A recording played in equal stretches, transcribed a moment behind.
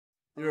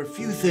There are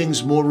few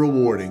things more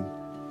rewarding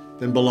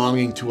than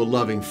belonging to a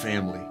loving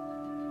family.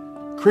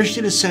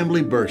 Christian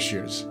Assembly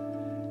Berkshires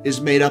is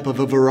made up of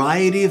a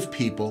variety of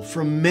people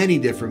from many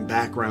different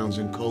backgrounds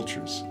and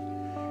cultures.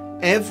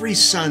 Every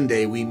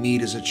Sunday we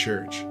meet as a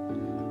church,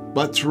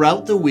 but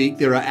throughout the week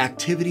there are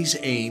activities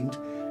aimed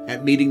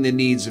at meeting the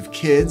needs of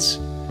kids,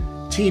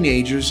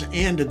 teenagers,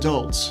 and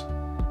adults.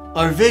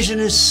 Our vision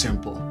is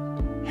simple: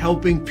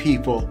 helping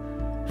people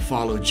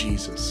follow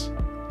Jesus.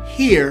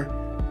 Here,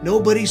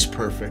 nobody's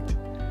perfect.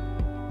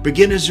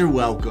 Beginners are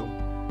welcome.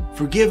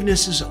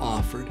 Forgiveness is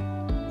offered.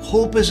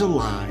 Hope is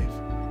alive.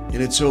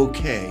 And it's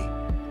okay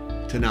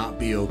to not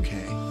be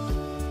okay.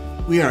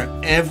 We are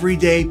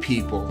everyday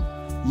people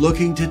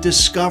looking to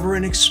discover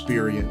and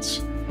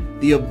experience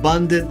the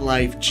abundant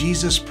life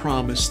Jesus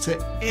promised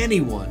to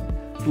anyone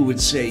who would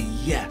say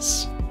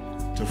yes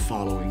to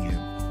following Him.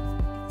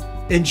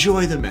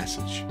 Enjoy the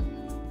message.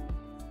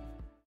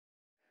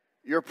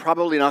 You're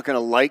probably not going to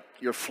like,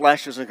 your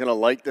flesh isn't going to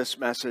like this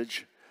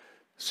message.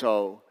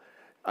 So,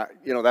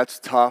 that's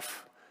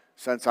tough.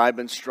 Since I've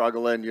been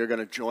struggling, you're going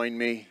to join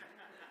me.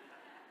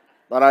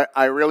 But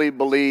I really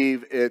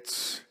believe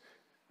the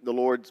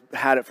Lord's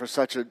had it for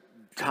such a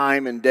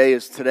time and day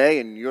as today,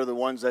 and you're the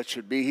ones that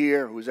should be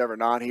here. Who's ever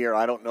not here,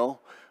 I don't know,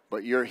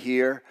 but you're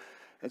here.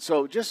 And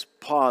so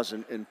just pause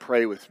and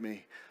pray with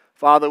me.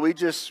 Father,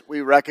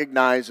 we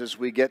recognize as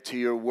we get to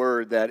your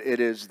word that it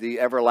is the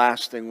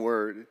everlasting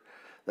word.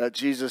 That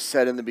Jesus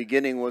said in the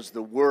beginning was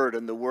the Word,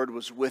 and the Word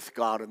was with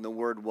God, and the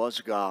Word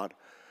was God.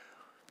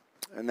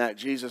 And that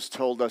Jesus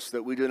told us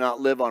that we do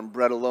not live on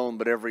bread alone,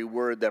 but every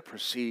word that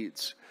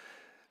proceeds.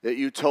 That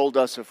you told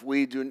us if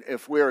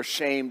we're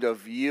ashamed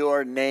of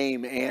your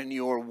name and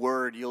your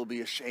word, you'll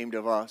be ashamed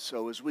of us.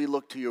 So as we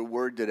look to your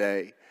word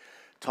today,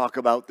 talk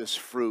about this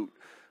fruit,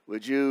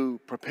 would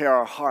you prepare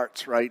our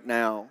hearts right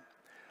now?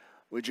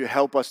 Would you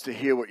help us to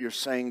hear what you're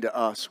saying to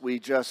us?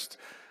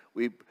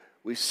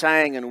 We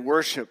sang and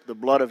worshiped the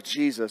blood of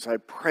Jesus. I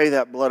pray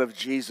that blood of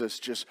Jesus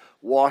just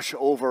wash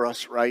over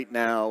us right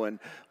now. And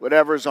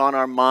whatever's on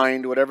our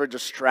mind, whatever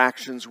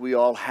distractions we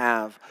all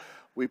have,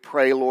 we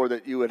pray, Lord,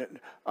 that you would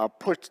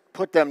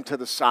put them to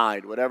the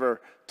side. Whatever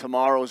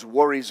tomorrow's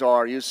worries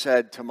are, you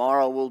said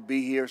tomorrow will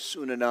be here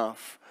soon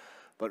enough.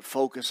 But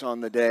focus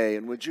on the day.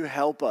 And would you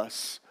help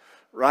us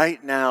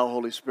right now,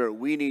 Holy Spirit?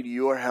 We need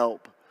your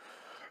help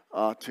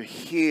to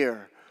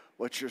hear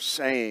what you're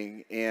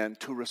saying and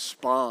to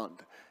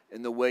respond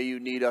in the way you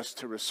need us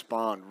to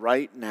respond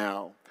right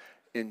now,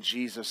 in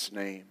Jesus'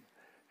 name.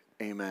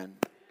 Amen.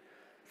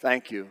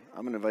 Thank you.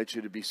 I'm going to invite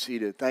you to be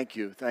seated. Thank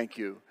you. Thank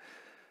you.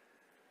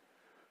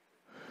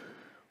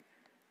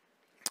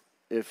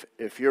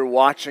 If you're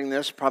watching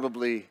this,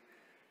 probably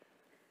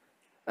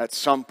at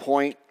some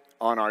point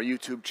on our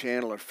YouTube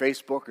channel or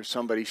Facebook, or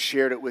somebody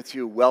shared it with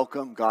you,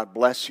 welcome. God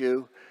bless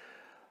you.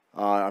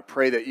 I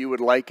pray that you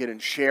would like it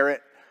and share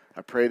it.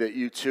 I pray that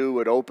you too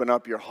would open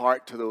up your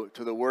heart to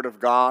the Word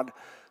of God.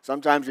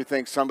 Sometimes you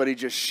think somebody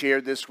just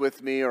shared this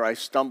with me, or I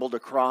stumbled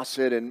across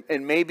it,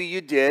 and maybe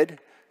you did,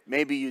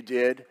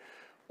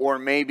 or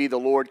maybe the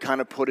Lord kind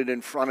of put it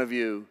in front of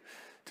you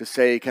to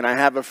say, can I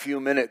have a few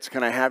minutes?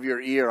 Can I have your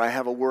ear? I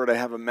have a word, I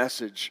have a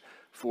message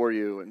for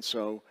you. And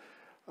so,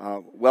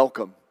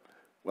 welcome.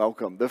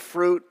 The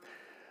fruit,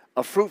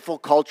 a fruitful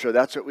culture,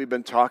 that's what we've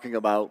been talking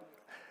about.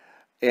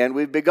 And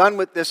we've begun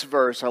with this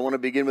verse. I want to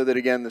begin with it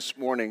again this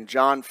morning.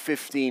 John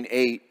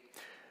 15:8.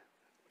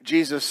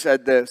 Jesus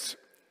said this: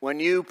 when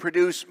you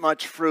produce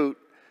much fruit,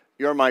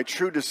 you're my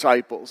true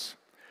disciples.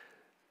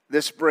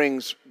 This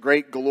brings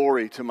great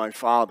glory to my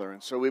Father.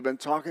 And so we've been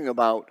talking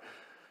about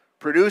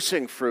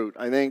producing fruit.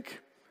 I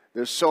think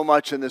there's so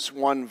much in this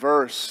one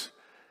verse.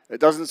 It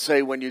doesn't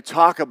say when you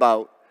talk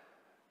about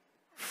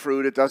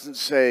fruit. It doesn't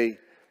say,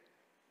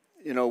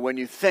 when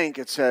you think.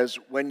 It says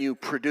when you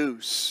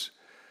produce.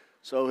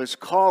 So his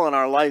call in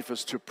our life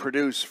is to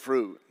produce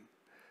fruit.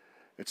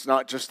 It's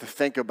not just to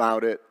think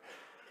about it.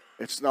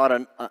 It's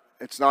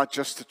not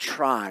just to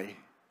try.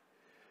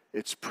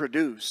 It's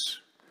produce.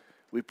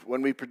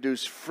 When we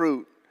produce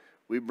fruit,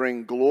 we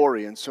bring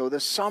glory. And so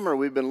this summer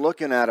we've been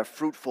looking at a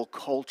fruitful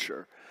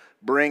culture,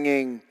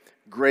 bringing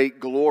great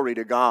glory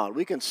to God.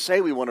 We can say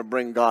we want to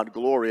bring God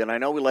glory, and I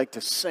know we like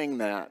to sing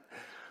that.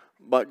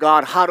 But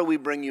God, how do we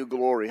bring you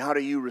glory? How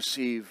do you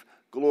receive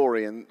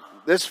glory? And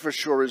this for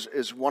sure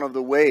is one of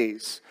the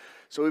ways.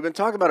 So we've been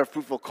talking about a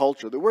fruitful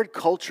culture. The word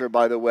culture,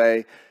 by the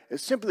way,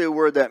 is simply a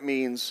word that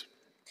means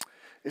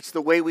it's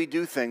the way we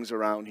do things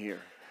around here.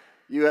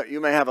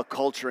 You may have a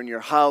culture in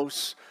your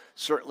house,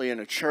 certainly in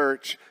a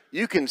church.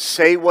 You can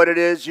say what it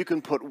is. You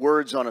can put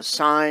words on a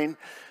sign.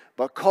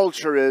 But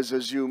culture is,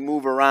 as you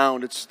move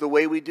around, it's the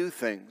way we do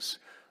things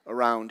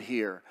around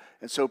here.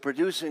 And so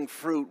producing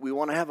fruit, we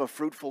want to have a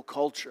fruitful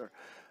culture.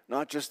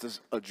 Not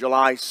just a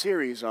July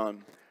series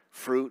on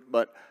fruit,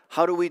 but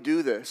how do we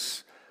do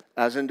this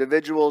as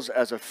individuals,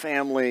 as a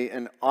family,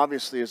 and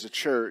obviously as a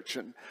church?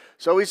 And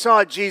so we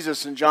saw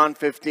Jesus in John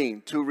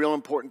 15, two real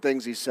important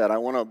things he said. I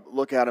want to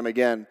look at them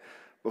again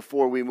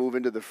before we move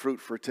into the fruit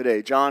for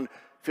today. John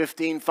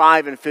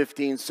 15:5 and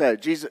 15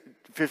 said,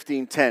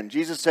 15:10.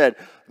 Jesus said,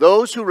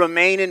 those who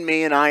remain in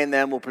me and I in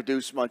them will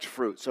produce much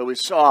fruit. So we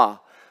saw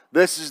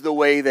this is the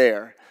way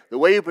there. The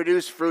way you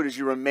produce fruit is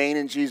you remain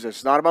in Jesus.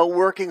 It's not about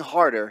working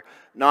harder,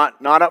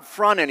 not up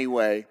front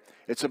anyway.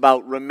 It's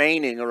about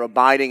remaining or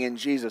abiding in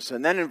Jesus.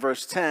 And then in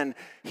verse 10,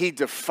 he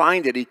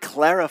defined it. He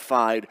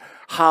clarified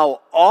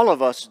how all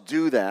of us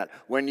do that.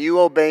 When you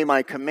obey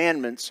my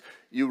commandments,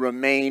 you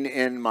remain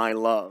in my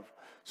love.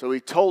 So he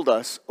told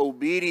us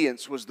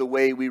obedience was the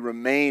way we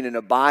remain and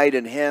abide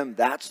in him.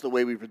 That's the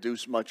way we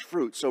produce much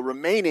fruit. So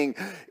remaining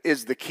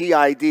is the key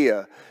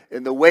idea.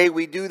 And the way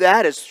we do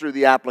that is through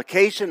the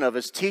application of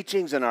his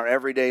teachings in our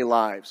everyday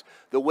lives.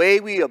 The way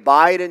we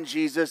abide in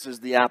Jesus is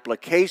the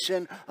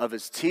application of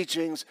his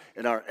teachings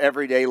in our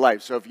everyday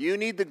life. So if you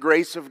need the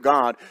grace of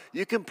God,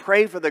 you can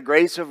pray for the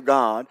grace of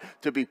God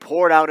to be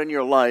poured out in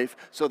your life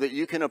so that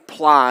you can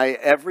apply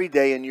every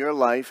day in your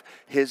life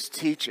his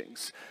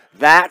teachings.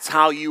 That's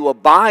how you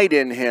abide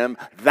in him.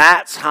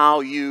 That's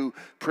how you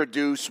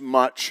produce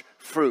much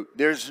fruit.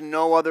 There's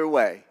no other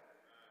way.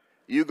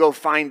 You go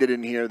find it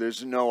in here.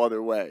 There's no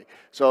other way.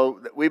 So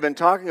we've been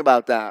talking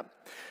about that.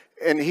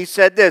 And he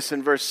said this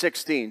in verse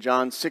 16,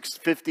 John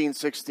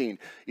 15:16.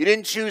 You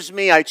didn't choose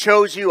me, I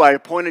chose you, I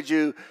appointed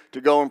you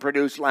to go and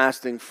produce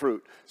lasting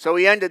fruit. So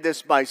he ended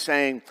this by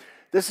saying,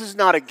 this is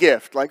not a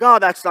gift. Like, oh,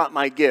 that's not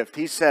my gift.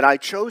 He said, I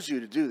chose you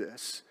to do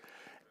this.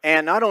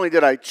 And not only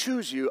did I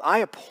choose you, I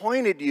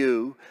appointed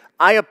you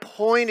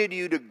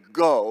to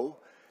go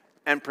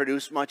and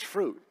produce much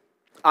fruit.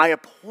 I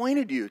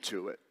appointed you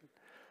to it.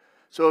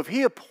 So if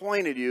he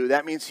appointed you,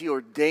 that means he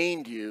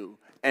ordained you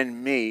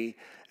and me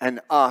and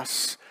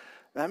us.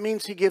 That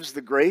means he gives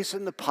the grace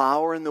and the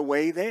power and the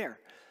way there.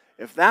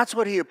 If that's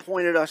what he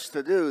appointed us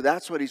to do,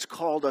 that's what he's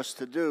called us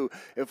to do.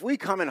 If we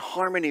come in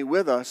harmony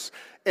with us,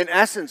 in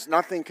essence,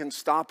 nothing can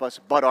stop us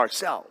but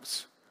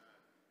ourselves.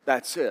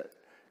 That's it.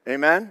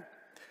 Amen?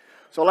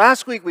 So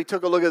last week we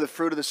took a look at the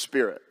fruit of the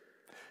Spirit.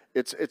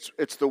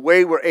 It's the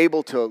way we're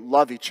able to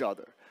love each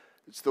other.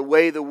 It's the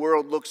way the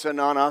world looks in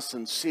on us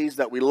and sees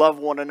that we love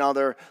one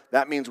another.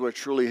 That means we're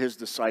truly his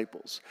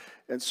disciples.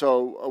 And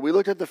so we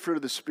looked at the fruit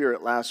of the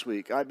Spirit last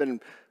week. I've been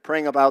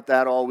praying about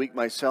that all week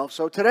myself.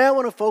 So today I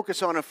want to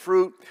focus on a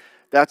fruit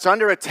that's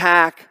under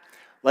attack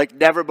like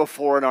never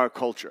before in our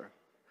culture.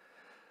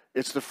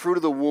 It's the fruit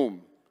of the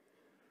womb,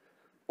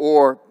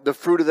 or the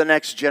fruit of the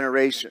next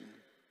generation.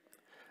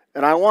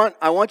 And I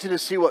want you to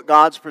see what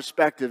God's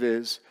perspective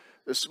is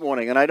this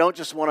morning. And I don't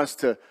just want us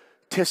to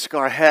tisk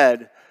our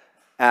head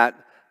at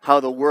how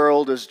the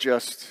world is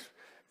just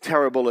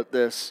terrible at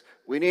this.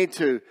 We need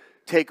to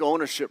take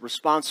ownership,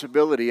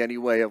 responsibility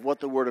anyway, of what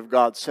the Word of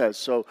God says.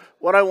 So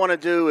what I want to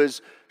do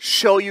is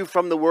show you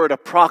from the Word a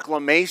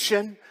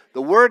proclamation.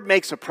 The Word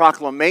makes a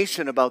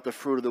proclamation about the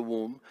fruit of the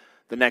womb,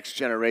 the next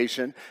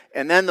generation.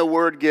 And then the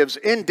Word gives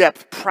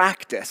in-depth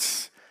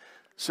practice.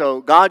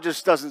 So God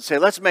just doesn't say,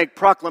 let's make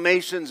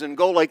proclamations and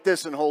go like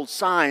this and hold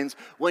signs.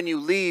 When you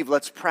leave,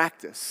 let's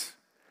practice.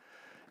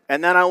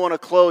 And then I want to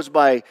close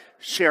by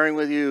sharing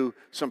with you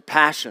some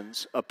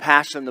passions, a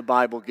passion the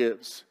Bible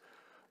gives.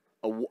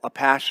 A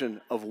passion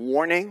of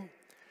warning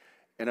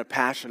and a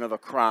passion of a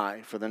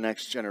cry for the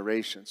next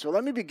generation. So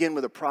let me begin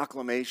with a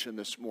proclamation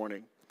this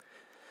morning.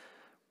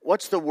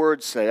 What's the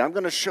Word say? I'm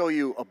going to show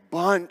you a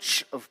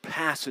bunch of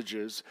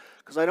passages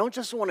because I don't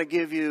just want to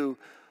give you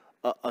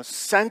a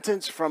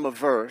sentence from a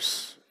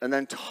verse and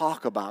then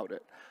talk about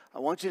it. I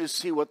want you to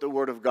see what the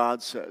Word of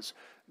God says.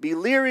 Be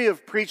leery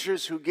of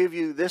preachers who give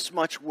you this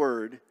much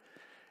word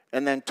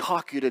and then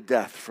talk you to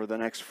death for the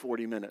next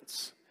 40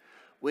 minutes.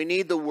 We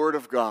need the Word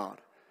of God.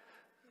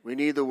 We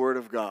need the Word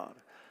of God.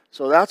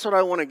 So that's what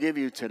I want to give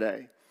you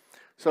today.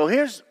 So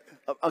here's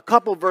a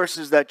couple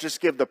verses that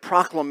just give the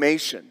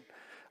proclamation.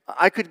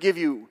 I could give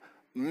you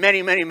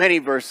many, many, many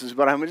verses,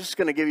 but I'm just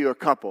going to give you a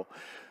couple.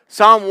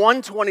 Psalm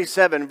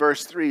 127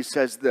 verse 3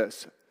 says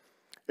this.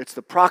 It's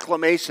the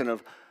proclamation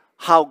of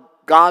how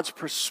God's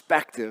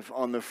perspective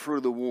on the fruit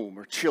of the womb,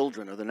 or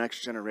children, or the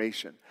next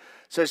generation.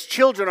 It says,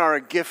 children are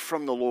a gift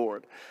from the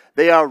Lord.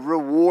 They are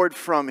reward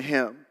from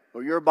him.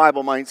 Or your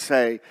Bible might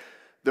say,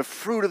 the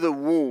fruit of the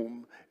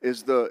womb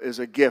is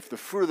a gift. The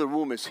fruit of the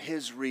womb is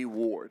his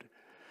reward.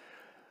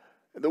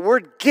 The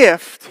word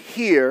gift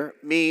here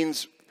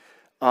means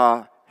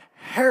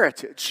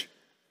heritage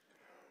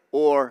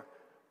or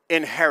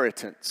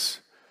inheritance.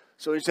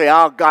 So you say,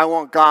 oh, I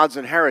want God's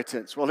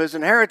inheritance. Well, his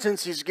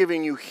inheritance he's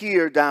giving you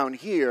here, down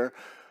here,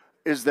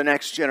 is the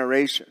next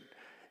generation.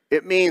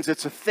 It means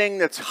it's a thing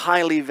that's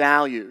highly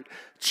valued.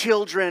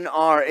 Children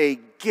are a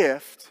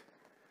gift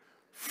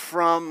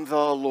from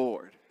the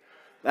Lord.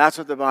 That's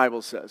what the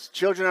Bible says.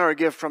 Children are a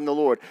gift from the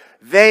Lord.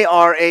 They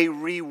are a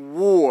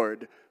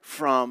reward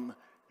from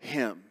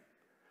him.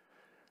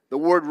 The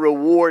word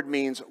reward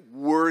means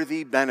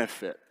worthy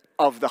benefit,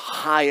 of the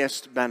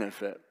highest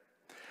benefit.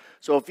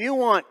 So if you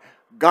want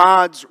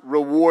God's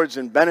rewards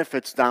and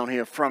benefits down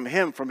here from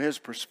him, from his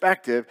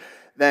perspective,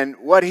 then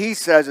what he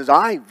says is,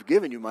 I've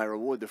given you my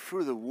reward. The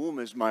fruit of the womb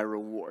is my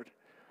reward.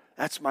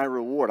 That's my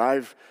reward.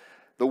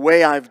 the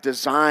way I've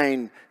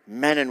designed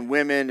men and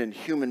women and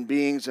human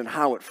beings and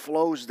how it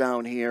flows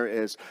down here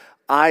is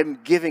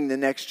I'm giving the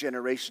next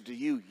generation to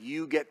you.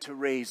 You get to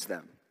raise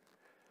them.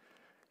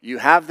 You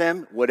have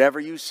them. Whatever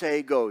you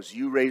say goes.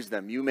 You raise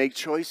them. You make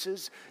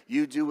choices.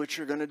 You do what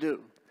you're going to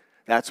do.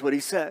 That's what he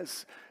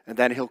says. And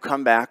then he'll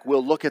come back.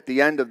 We'll look at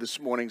the end of this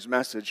morning's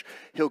message.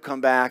 He'll come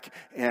back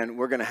and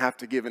we're going to have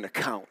to give an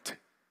account.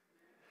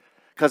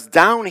 Because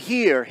down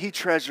here, he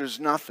treasures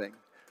nothing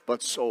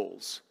but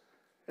souls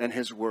and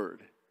his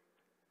word.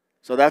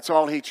 So that's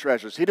all he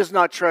treasures. He does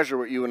not treasure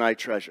what you and I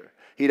treasure.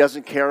 He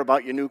doesn't care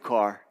about your new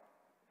car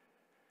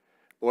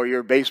or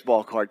your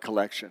baseball card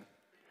collection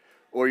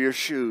or your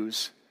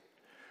shoes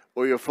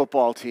or your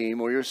football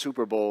team or your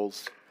Super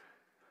Bowls.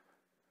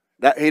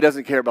 He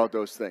doesn't care about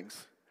those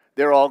things.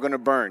 They're all going to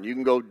burn. You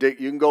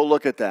can go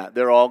look at that.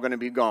 They're all going to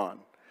be gone.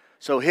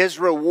 So his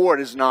reward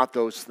is not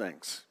those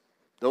things.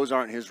 Those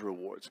aren't his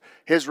rewards.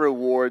 His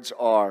rewards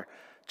are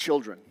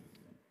children.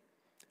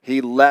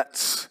 He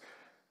lets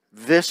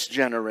this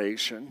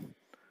generation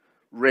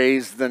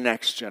raise the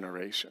next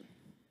generation.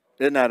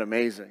 Isn't that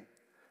amazing?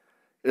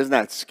 Isn't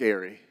that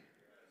scary?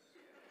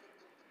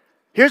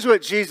 Here's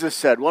what Jesus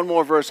said. One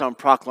more verse on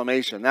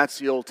proclamation. That's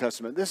the Old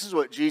Testament. This is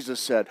what Jesus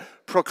said,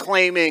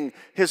 proclaiming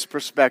his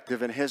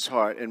perspective and his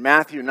heart in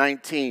Matthew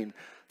 19,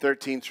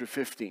 13 through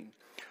 15.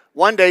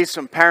 One day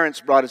some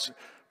parents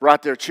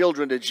brought their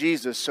children to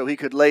Jesus so he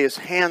could lay his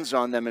hands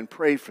on them and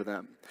pray for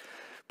them.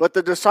 But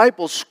the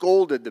disciples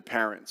scolded the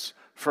parents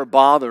for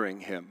bothering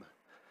him.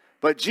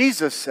 But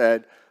Jesus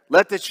said,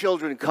 "Let the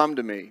children come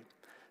to me.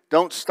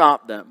 Don't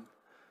stop them.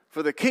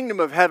 For the kingdom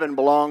of heaven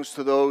belongs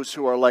to those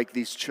who are like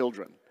these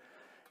children."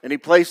 And he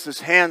placed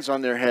his hands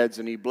on their heads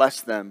and he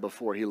blessed them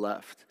before he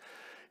left.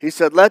 He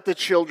said, "Let the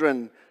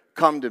children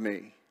come to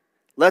me.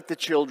 Let the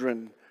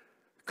children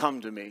come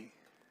to me."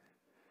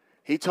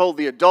 He told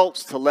the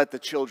adults to let the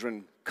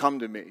children come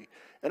to me.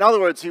 In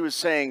other words, he was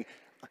saying,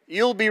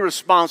 you'll be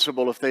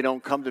responsible if they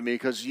don't come to me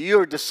because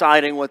you're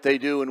deciding what they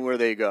do and where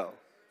they go.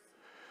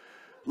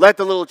 Let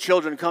the little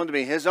children come to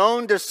me. His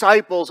own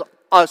disciples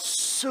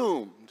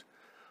assumed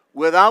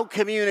without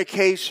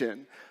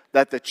communication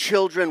that the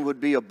children would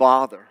be a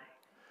bother,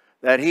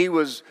 that he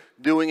was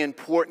doing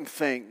important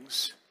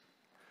things.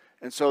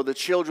 And so the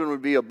children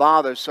would be a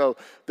bother. So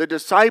the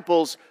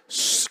disciples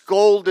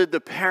scolded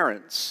the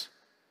parents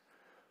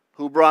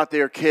who brought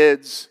their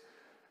kids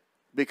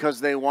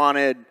because they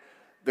wanted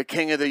the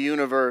king of the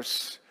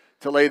universe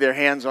to lay their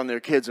hands on their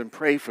kids and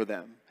pray for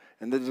them.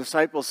 And the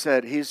disciples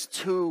said, he's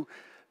too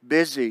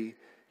busy,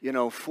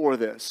 for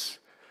this.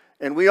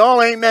 And we all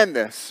amen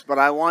this, but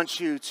I want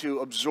you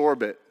to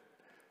absorb it.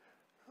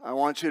 I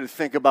want you to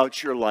think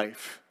about your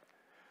life.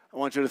 I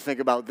want you to think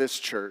about this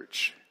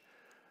church.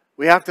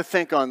 We have to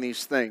think on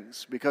these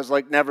things because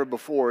like never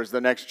before is the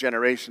next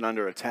generation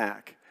under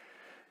attack.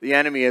 The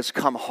enemy has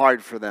come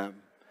hard for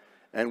them.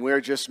 And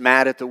we're just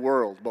mad at the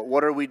world. But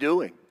what are we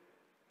doing?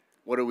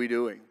 What are we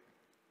doing?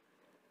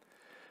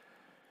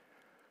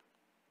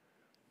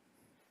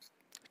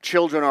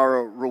 Children are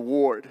a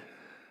reward.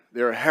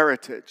 They're a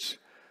heritage.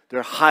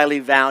 They're highly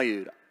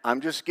valued.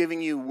 I'm just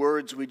giving you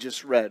words we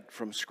just read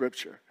from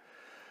Scripture.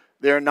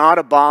 They're not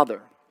a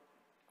bother.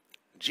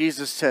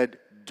 Jesus said,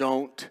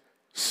 don't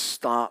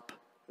stop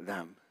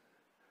them.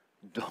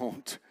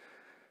 Don't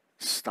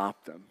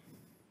stop them.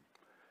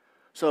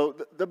 So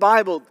the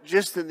Bible,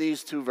 just in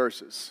these two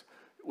verses,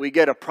 we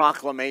get a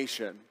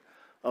proclamation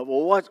of,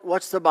 well,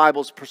 what's the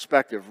Bible's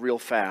perspective real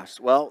fast?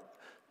 Well,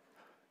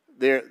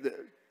 the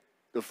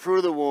fruit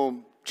of the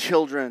womb,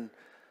 children,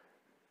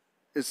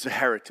 is a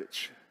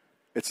heritage.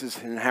 It's his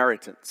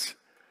inheritance.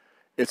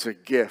 It's a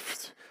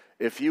gift.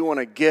 If you want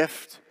a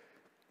gift,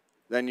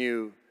 then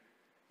you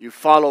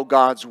follow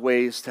God's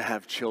ways to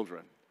have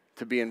children,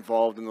 to be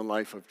involved in the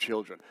life of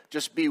children.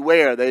 Just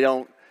beware,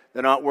 they're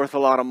not worth a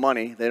lot of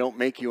money. They don't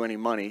make you any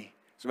money.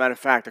 As a matter of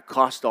fact, it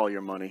costs all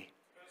your money.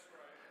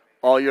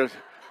 All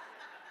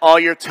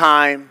your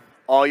time,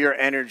 all your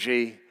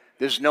energy.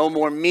 There's no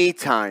more me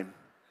time.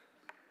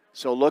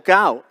 So look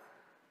out.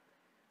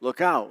 Look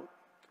out.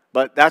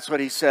 But that's what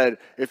he said.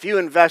 If you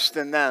invest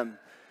in them,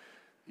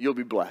 you'll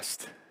be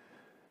blessed.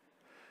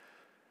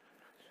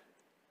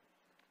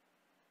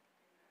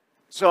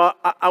 So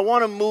I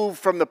want to move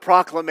from the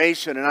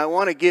proclamation, and I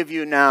want to give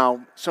you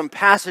now some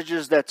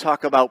passages that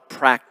talk about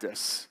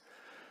practice.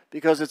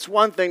 Because it's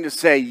one thing to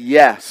say,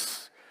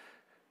 yes,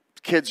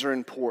 kids are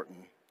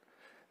important.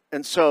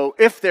 And so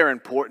if they're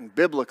important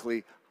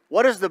biblically,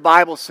 what does the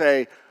Bible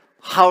say?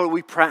 How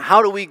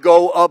do we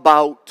go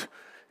about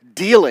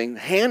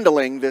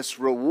handling this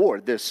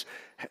reward, this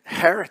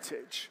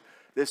heritage,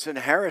 this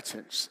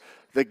inheritance,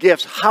 the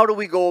gifts? How do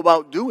we go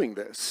about doing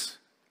this?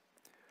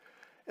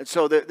 And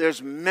so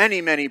there's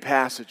many, many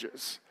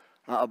passages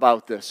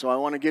about this. So I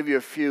want to give you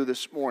a few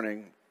this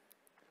morning.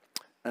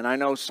 And I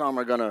know some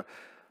are going to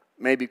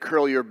maybe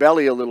curl your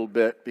belly a little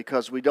bit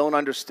because we don't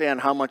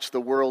understand how much the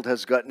world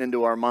has gotten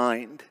into our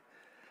mind.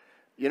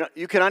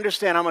 You can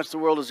understand how much the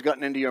world has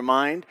gotten into your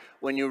mind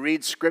when you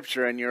read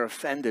Scripture and you're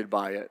offended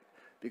by it.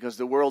 because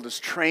the world has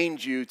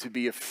trained you to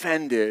be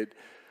offended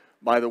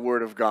by the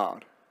Word of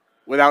God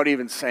without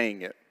even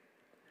saying it.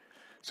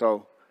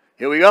 So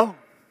here we go.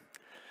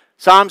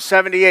 Psalm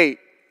 78,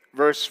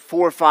 verse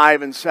 4,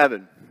 5, and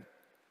 7.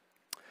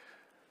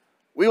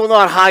 We will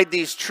not hide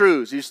these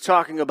truths. He's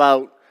talking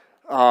about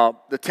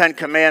the Ten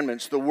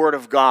Commandments, the Word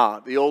of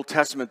God, the Old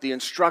Testament, the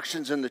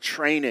instructions and the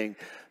training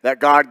that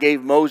God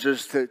gave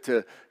Moses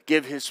to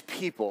give his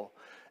people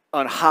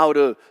on how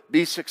to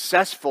be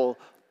successful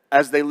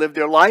as they live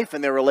their life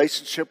and their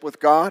relationship with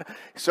God.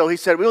 So he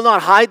said, we will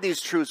not hide these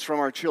truths from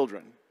our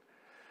children.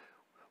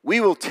 We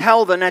will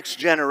tell the next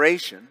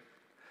generation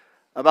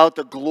about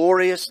the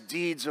glorious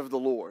deeds of the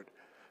Lord.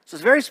 So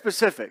it's very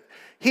specific.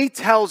 He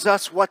tells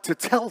us what to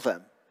tell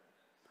them.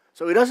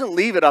 So he doesn't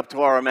leave it up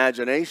to our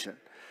imagination.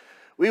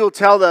 We will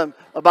tell them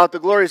about the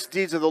glorious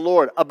deeds of the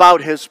Lord,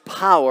 about his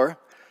power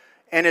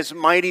and his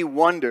mighty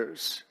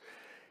wonders.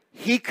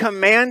 He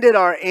commanded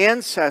our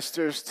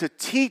ancestors to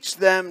teach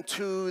them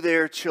to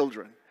their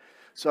children.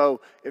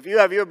 So if you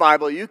have your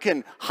Bible, you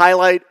can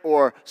highlight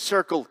or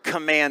circle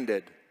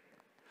commanded.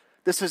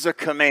 This is a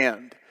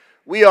command.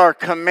 We are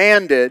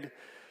commanded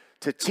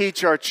to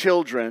teach our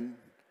children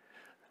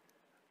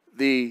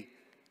the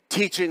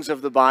teachings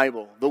of the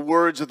Bible, the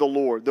words of the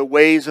Lord, the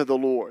ways of the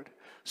Lord.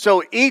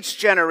 So each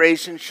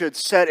generation should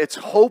set its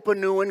hope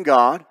anew in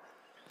God,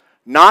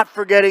 not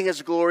forgetting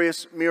his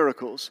glorious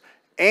miracles,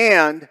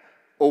 and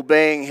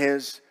obeying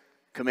his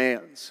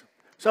commands.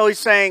 So he's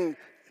saying,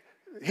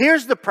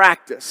 here's the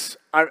practice.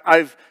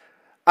 I've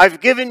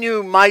given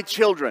you my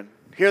children.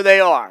 Here they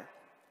are.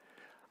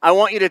 I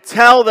want you to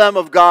tell them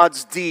of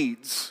God's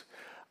deeds.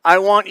 I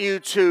want you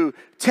to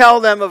tell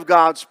them of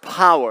God's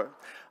power.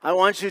 I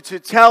want you to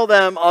tell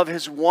them of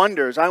his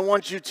wonders. I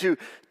want you to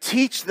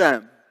teach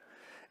them.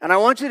 And I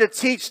want you to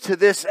teach to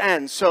this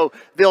end, so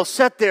they'll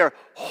set their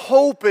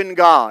hope in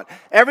God.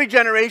 Every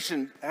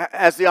generation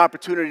has the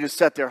opportunity to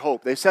set their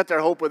hope. They set their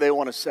hope where they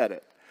want to set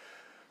it.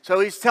 So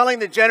he's telling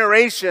the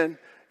generation,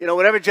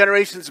 whatever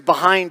generation's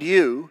behind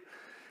you,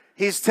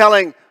 he's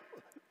telling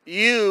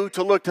you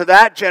to look to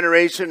that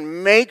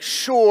generation, make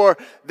sure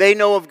they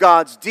know of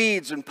God's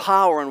deeds and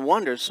power and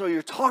wonders. So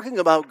you're talking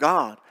about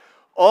God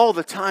all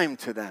the time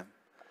to them.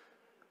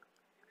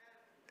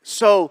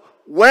 So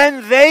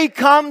when they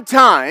come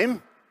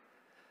time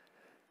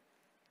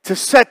to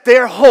set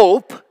their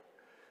hope,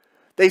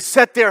 they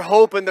set their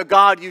hope in the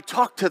God you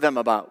talk to them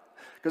about.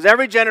 Because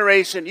every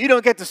generation, you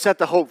don't get to set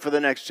the hope for the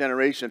next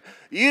generation.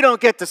 You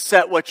don't get to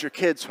set what your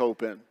kids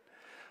hope in.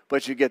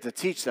 But you get to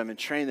teach them and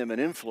train them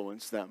and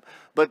influence them.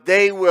 But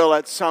they will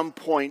at some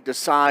point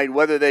decide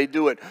whether they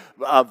do it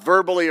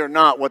verbally or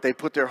not, what they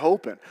put their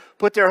hope in.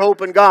 Put their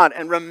hope in God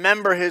and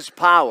remember his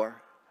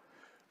power.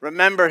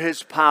 Remember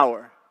his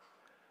power.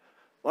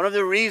 One of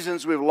the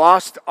reasons we've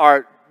lost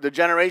the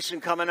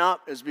generation coming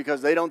up is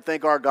because they don't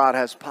think our God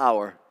has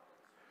power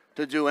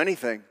to do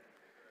anything.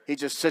 He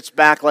just sits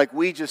back like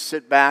we just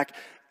sit back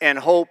and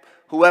hope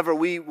whoever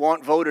we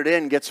want voted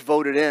in gets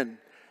voted in.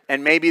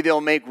 And maybe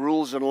they'll make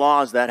rules and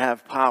laws that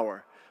have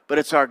power. But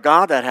it's our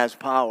God that has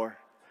power.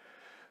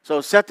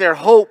 So set their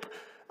hope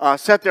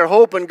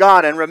in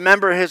God and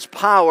remember his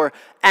power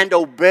and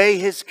obey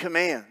his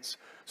commands.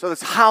 So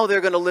that's how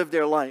they're going to live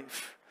their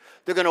life.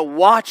 They're going to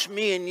watch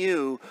me and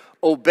you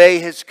obey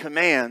his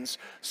commands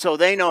so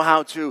they know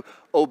how to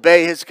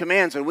obey his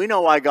commands. And we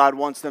know why God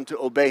wants them to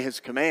obey his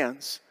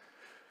commands.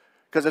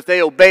 Because if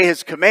they obey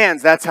his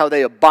commands, that's how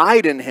they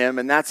abide in him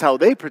and that's how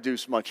they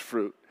produce much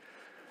fruit.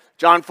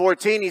 John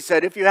 14, he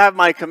said, if you have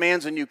my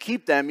commands and you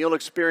keep them, you'll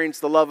experience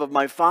the love of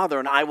my Father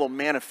and I will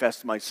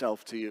manifest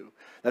myself to you.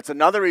 That's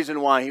another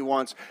reason why he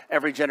wants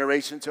every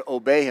generation to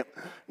obey him.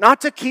 Not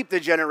to keep the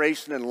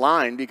generation in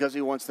line because he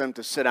wants them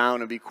to sit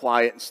down and be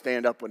quiet and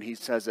stand up when he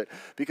says it.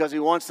 Because he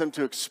wants them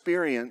to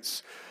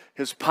experience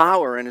his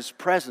power and his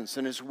presence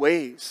and his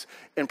ways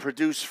and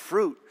produce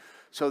fruit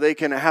so they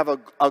can have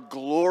a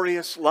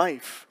glorious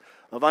life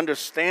of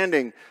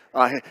understanding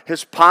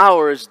his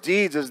power, his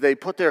deeds as they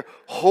put their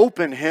hope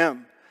in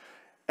him.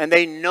 And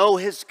they know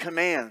his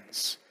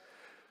commands.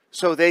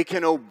 So they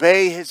can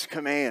obey his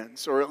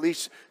commands, or at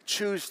least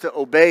choose to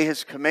obey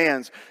his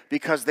commands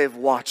because they've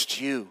watched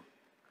you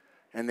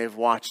and they've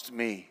watched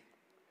me.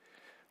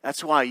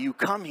 That's why you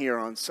come here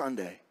on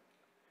Sunday.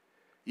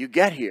 You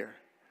get here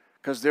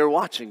because they're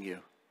watching you.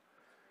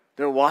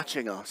 They're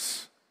watching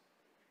us.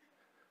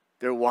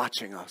 They're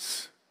watching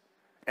us.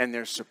 And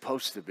they're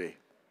supposed to be.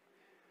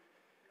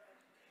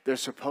 They're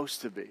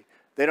supposed to be.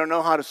 They don't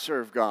know how to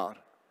serve God.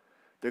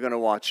 They're going to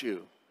watch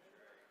you.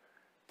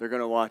 They're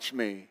going to watch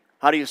me.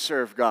 How do you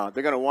serve God?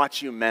 They're going to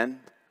watch you men.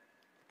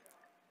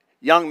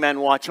 Young men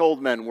watch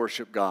old men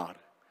worship God.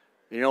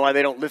 You know why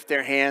they don't lift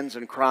their hands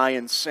and cry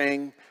and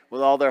sing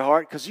with all their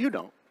heart? Because you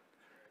don't.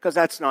 Because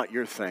that's not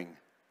your thing.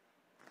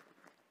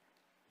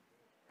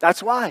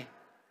 That's why.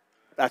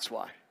 That's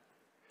why.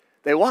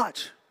 They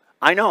watch.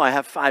 I know, I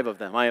have 5 of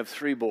them. I have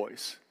 3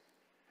 boys.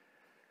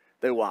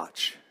 They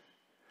watch.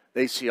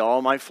 They see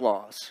all my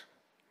flaws,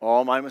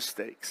 all my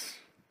mistakes,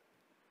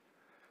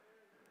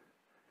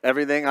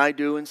 everything I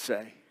do and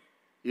say.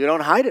 You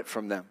don't hide it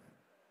from them.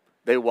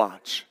 They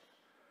watch.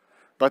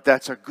 But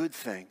that's a good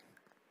thing.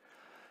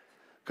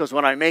 Because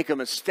when I make a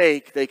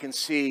mistake, they can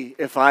see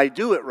if I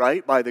do it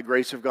right by the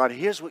grace of God.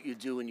 Here's what you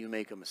do when you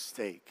make a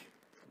mistake.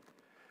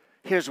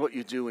 Here's what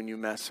you do when you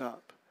mess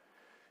up.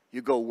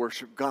 You go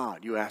worship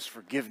God. You ask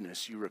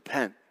forgiveness. You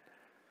repent.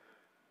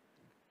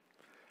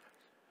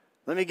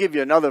 Let me give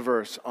you another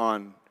verse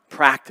on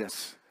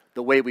practice.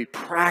 The way we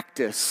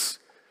practice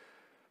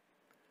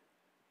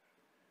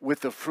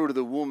with the fruit of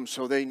the womb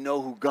so they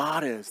know who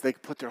God is. They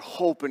put their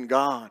hope in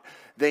God.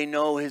 They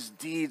know His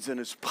deeds and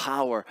His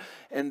power.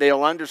 And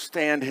they'll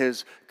understand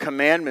His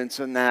commandments,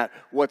 and that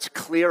what's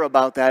clear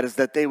about that is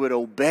that they would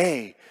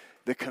obey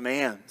the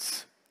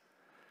commands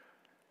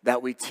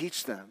that we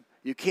teach them.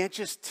 You can't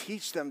just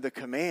teach them the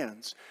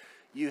commands.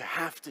 You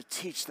have to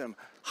teach them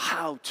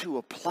how to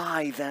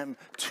apply them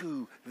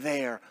to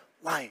their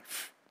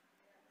life.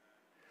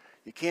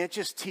 You can't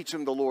just teach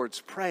them the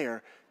Lord's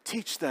Prayer.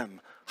 Teach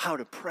them how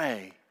to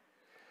pray.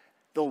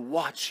 They'll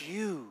watch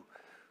you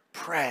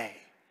pray.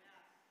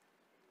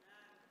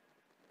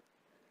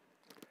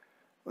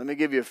 Let me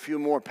give you a few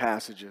more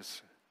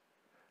passages.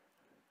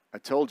 I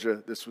told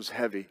you this was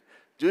heavy.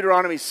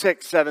 Deuteronomy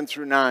 6, 7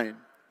 through 9.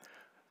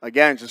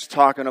 Again, just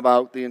talking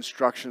about the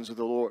instructions of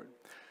the Lord.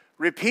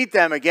 Repeat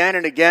them again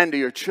and again to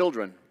your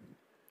children.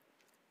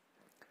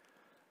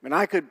 I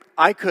mean,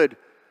 I could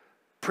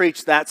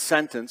preach that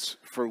sentence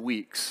for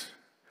weeks.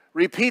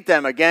 Repeat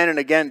them again and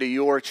again to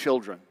your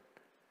children.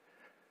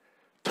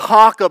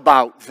 Talk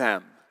about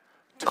them.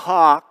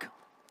 Talk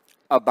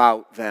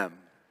about them.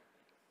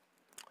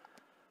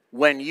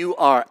 When you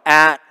are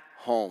at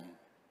home.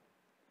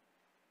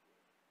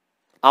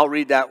 I'll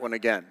read that one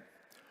again.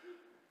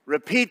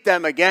 Repeat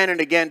them again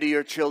and again to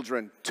your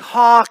children.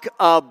 Talk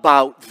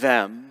about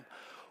them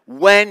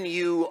when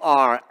you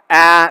are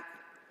at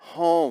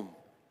home.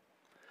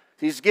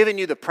 He's giving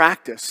you the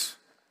practice.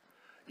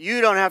 You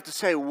don't have to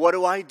say, what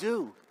do I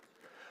do?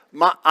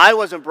 I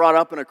wasn't brought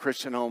up in a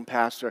Christian home,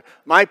 Pastor.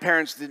 My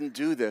parents didn't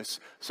do this,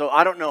 so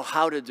I don't know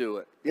how to do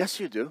it. Yes,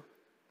 you do.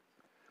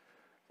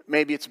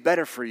 Maybe it's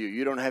better for you.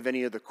 You don't have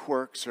any of the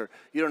quirks, or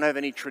you don't have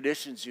any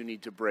traditions you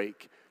need to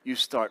break. You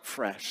start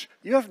fresh.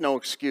 You have no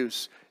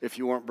excuse if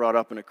you weren't brought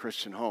up in a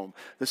Christian home.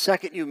 The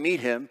second you meet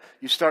Him,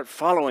 you start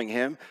following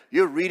Him.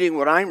 You're reading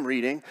what I'm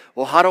reading.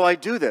 Well, how do I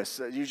do this?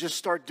 You just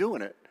start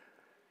doing it.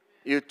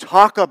 You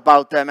talk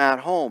about them at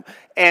home.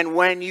 And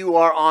when you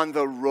are on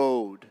the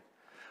road,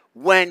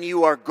 when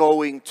you are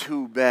going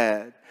to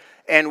bed,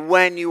 and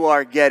when you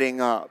are getting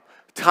up,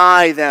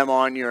 tie them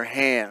on your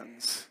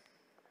hands.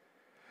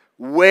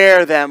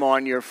 Wear them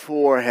on your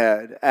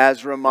forehead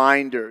as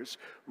reminders.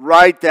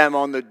 Write them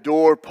on the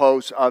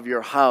doorposts of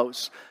your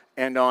house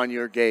and on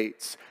your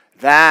gates.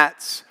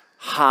 That's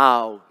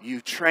how you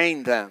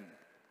train them.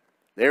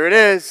 There it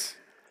is.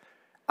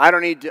 I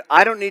don't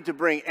need to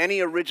bring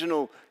any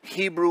original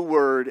Hebrew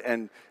word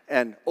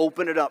and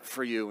open it up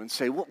for you and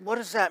say, what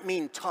does that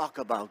mean, talk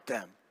about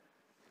them?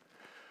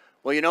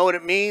 Well, you know what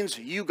it means?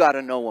 You got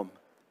to know them.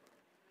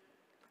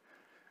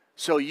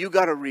 So you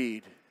got to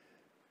read.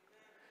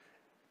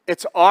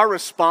 It's our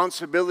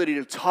responsibility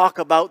to talk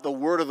about the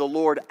word of the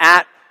Lord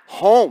at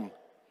home.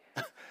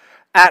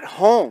 At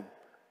home.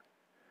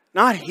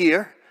 Not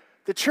here.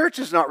 The church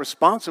is not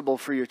responsible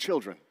for your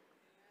children.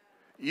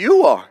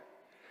 You are.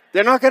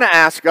 They're not going to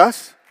ask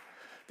us.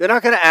 They're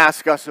not going to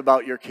ask us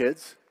about your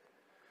kids.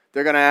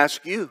 They're going to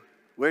ask you,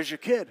 where's your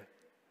kid?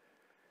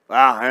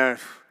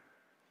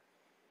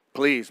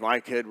 Please, my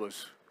kid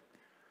was,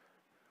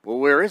 well,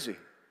 where is he?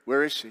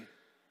 Where is she?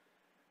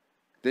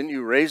 Didn't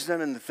you raise them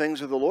in the things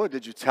of the Lord?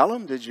 Did you tell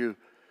them? Did you?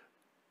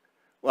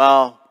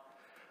 Well,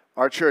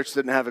 our church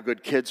didn't have a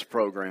good kids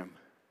program.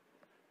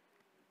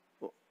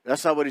 Well,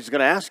 that's not what He's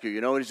going to ask you.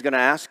 You know what He's going to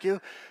ask you?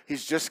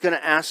 He's just going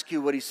to ask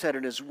you what He said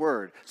in His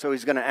Word. So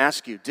He's going to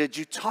ask you, did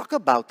you talk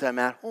about them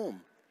at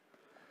home?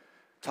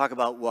 Talk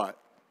about what?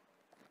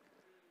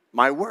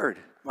 My Word,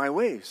 my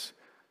ways.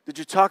 Did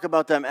you talk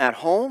about them at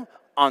home,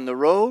 on the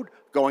road,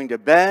 going to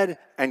bed,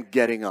 and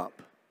getting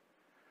up?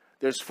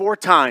 There's 4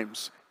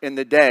 times in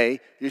the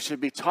day you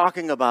should be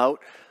talking about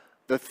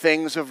the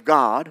things of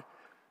God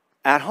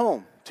at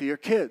home to your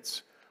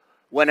kids.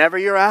 Whenever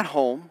you're at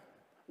home,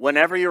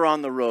 whenever you're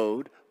on the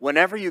road,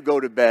 whenever you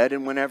go to bed,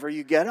 and whenever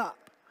you get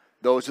up.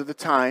 Those are the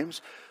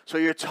times. So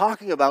you're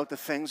talking about the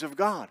things of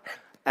God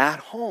at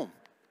home.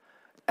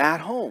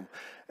 At home.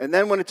 And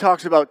then when it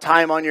talks about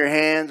tie them on your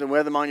hands and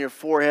wear them on your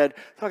forehead,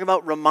 talking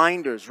about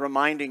reminders,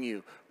 reminding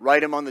you.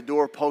 Write them on the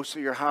doorposts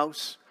of your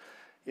house.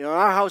 You know, in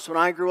our house when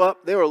I grew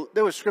up, there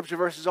were scripture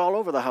verses all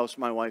over the house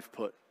my wife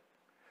put.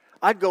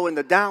 I'd go in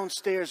the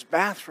downstairs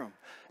bathroom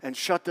and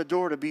shut the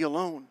door to be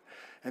alone.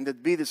 And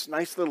there'd be this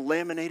nice little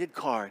laminated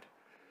card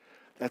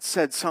that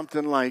said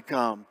something like,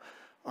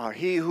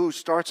 he who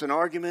starts an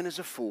argument is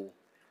a fool.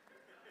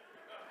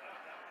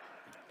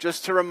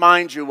 Just to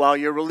remind you while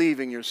you're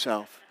relieving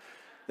yourself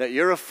that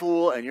you're a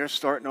fool and you're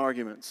starting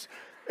arguments.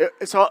 It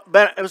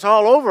was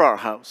all over our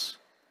house.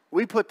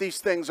 We put these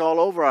things all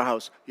over our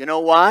house. You know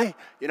why?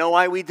 You know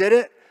why we did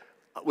it?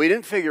 We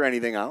didn't figure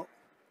anything out.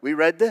 We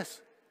read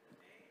this.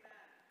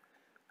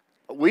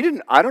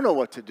 I don't know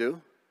what to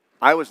do.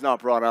 I was not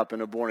brought up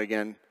in a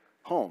born-again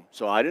home,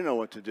 so I didn't know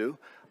what to do.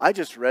 I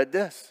just read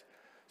this.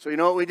 So you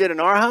know what we did in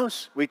our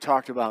house? We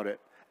talked about it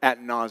ad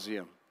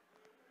nauseum.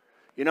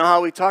 You know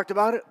how we talked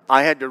about it?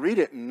 I had to read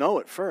it and know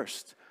it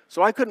first.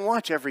 So I couldn't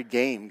watch every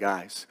game,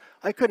 guys.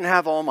 I couldn't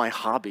have all my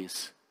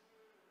hobbies.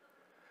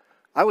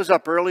 I was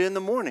up early in the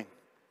morning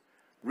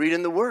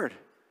reading the Word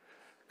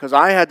because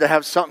I had to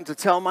have something to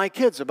tell my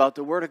kids about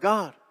the Word of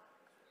God.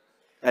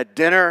 At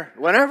dinner,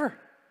 whenever.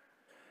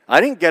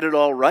 I didn't get it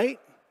all right.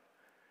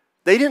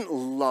 They didn't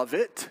love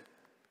it.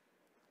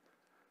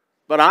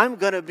 But I'm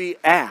going to be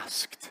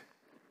asked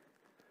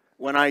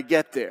when I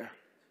get there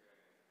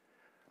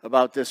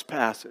about this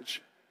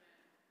passage.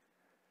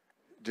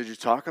 Did you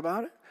talk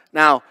about it?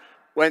 Now,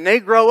 when they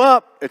grow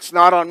up, it's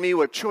not on me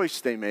what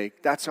choice they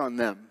make. That's on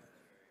them.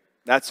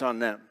 That's on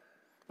them.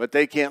 But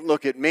they can't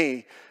look at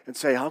me and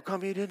say, how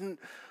come you didn't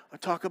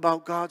talk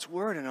about God's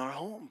Word in our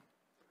home?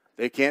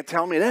 They can't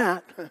tell me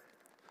that.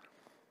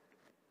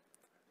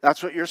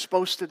 That's what you're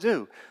supposed to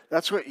do.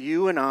 That's what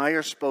you and I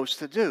are supposed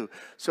to do.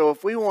 So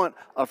if we want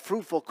a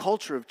fruitful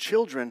culture of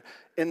children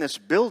in this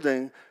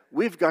building,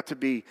 we've got to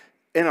be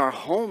in our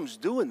homes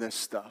doing this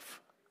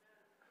stuff.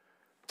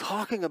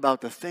 Talking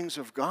about the things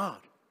of God.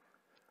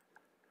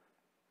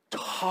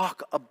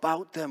 Talk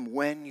about them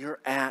when you're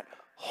at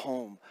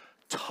home.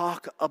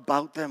 Talk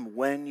about them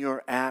when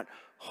you're at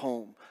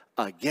home.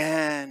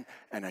 Again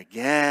and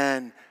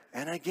again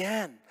and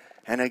again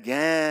and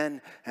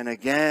again and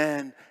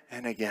again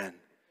and again.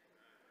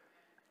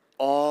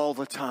 All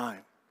the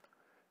time.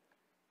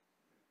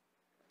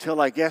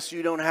 Till I guess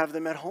you don't have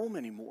them at home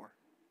anymore.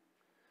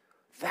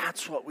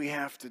 That's what we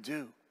have to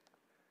do.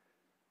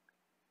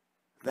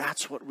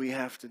 That's what we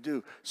have to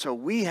do. So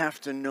we have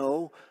to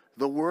know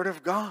the Word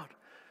of God.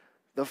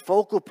 The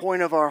focal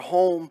point of our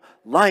home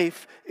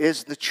life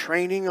is the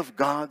training of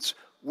God's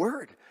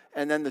Word.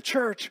 And then the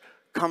church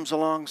comes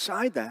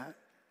alongside that.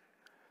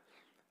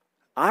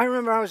 I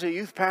remember I was a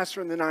youth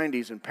pastor in the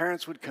 90s, and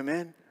parents would come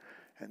in,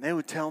 and they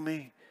would tell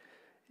me,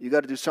 you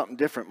got to do something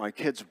different. My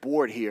kid's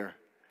bored here.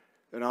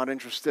 They're not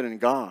interested in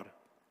God.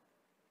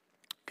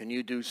 Can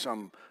you do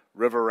some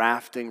river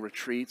rafting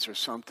retreats or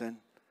something?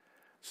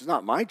 This is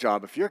not my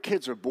job. If your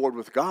kids are bored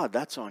with God,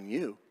 that's on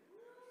you.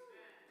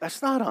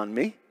 That's not on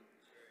me.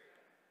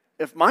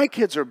 If my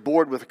kids are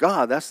bored with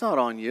God, that's not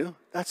on you.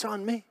 That's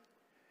on me.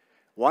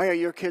 Why are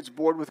your kids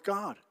bored with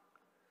God?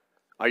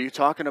 Are you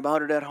talking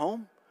about it at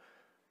home?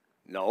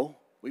 No.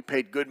 We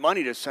paid good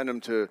money to send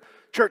them to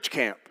church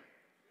camp.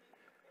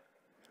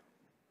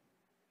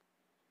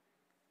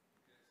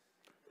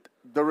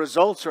 The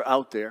results are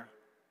out there.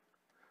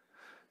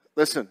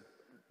 Listen,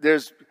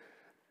 there's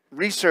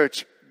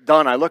research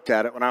done. I looked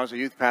at it when I was a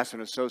youth pastor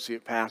and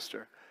associate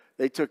pastor.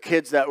 They took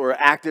kids that were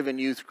active in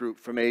youth group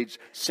from age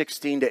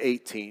 16 to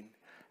 18,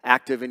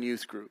 active in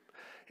youth group.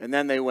 And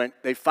then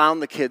they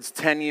found the kids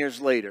 10 years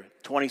later,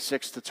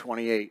 26 to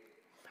 28.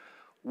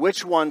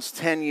 Which ones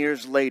 10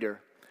 years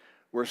later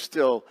were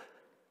still,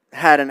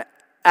 had an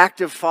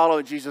active follow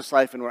of Jesus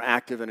life and were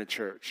active in a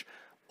church?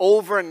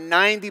 Over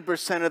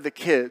 90% of the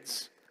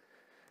kids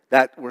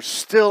that were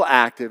still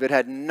active, it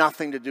had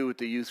nothing to do with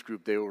the youth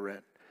group they were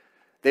in.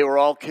 They were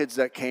all kids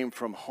that came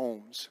from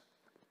homes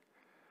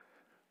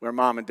where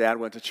mom and dad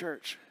went to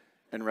church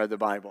and read the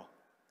Bible.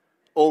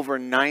 Over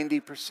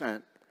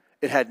 90%.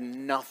 It had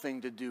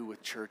nothing to do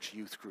with church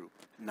youth group.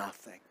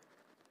 Nothing.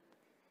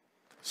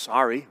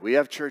 Sorry, we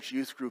have church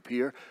youth group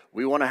here.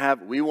 We want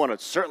to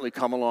certainly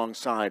come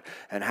alongside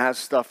and have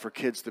stuff for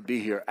kids to be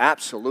here.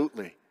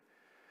 Absolutely.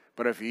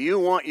 But if you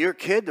want your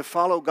kid to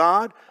follow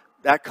God,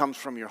 that comes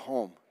from your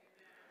home.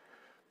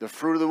 The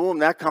fruit of the womb,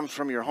 that comes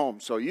from your home.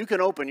 So you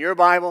can open your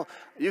Bible.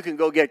 You can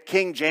go get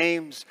King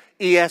James,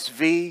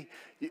 ESV,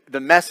 the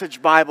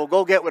Message Bible.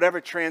 Go get whatever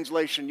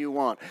translation you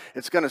want.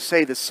 It's going to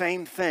say the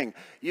same thing.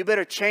 You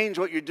better change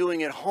what you're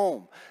doing at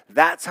home.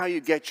 That's how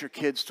you get your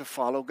kids to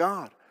follow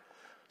God.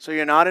 So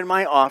you're not in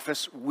my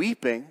office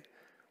weeping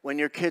when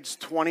your kid's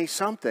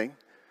 20-something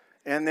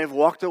and they've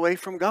walked away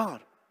from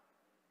God.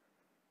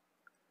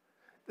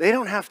 They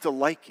don't have to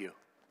like you.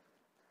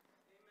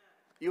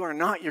 You are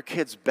not your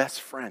kid's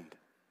best friend.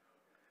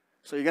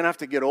 So you're going to have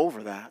to get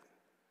over that.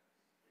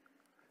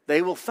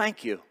 They will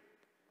thank you.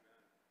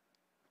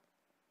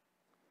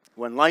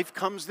 When life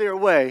comes their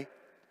way,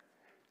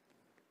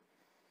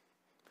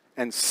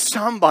 and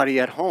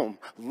somebody at home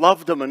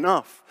loved them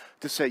enough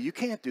to say, you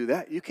can't do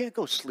that. You can't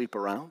go sleep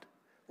around.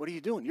 What are you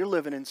doing? You're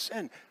living in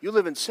sin. You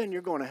live in sin,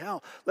 you're going to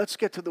hell. Let's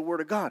get to the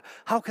Word of God.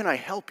 How can I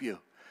help you?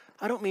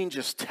 I don't mean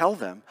just tell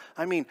them.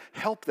 I mean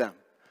help them.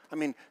 I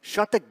mean,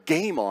 shut the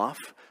game off.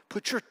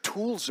 Put your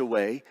tools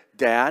away,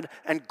 Dad,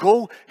 and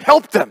go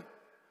help them.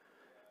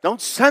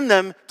 Don't send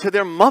them to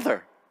their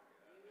mother.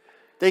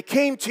 They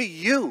came to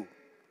you.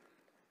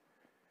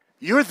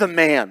 You're the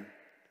man.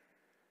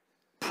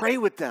 Pray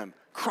with them.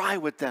 Cry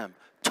with them.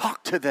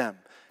 Talk to them.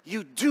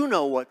 You do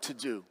know what to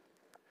do.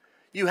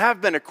 You have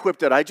been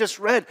equipped. I just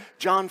read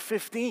John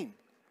 15.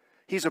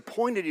 He's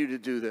appointed you to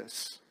do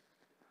this.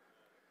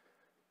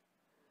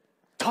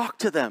 Talk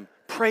to them.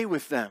 Pray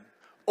with them.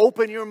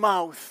 open your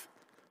mouth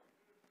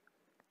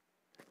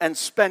and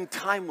spend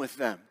time with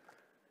them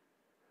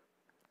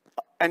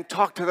and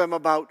talk to them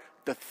about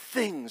the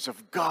things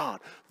of God,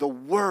 the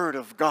Word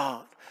of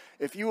God.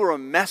 If you were a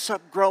mess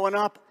up growing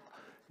up,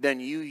 then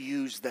you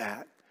use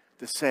that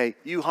to say,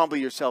 you humble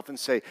yourself and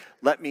say,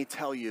 let me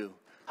tell you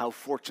how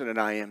fortunate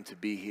I am to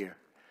be here.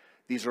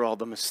 These are all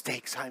the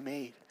mistakes I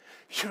made.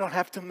 You don't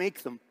have to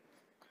make them.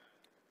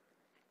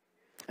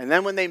 And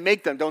then when they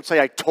make them, don't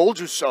say, I told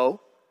you so.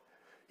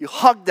 You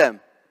hug them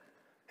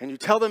and you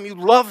tell them you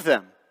love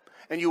them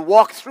and you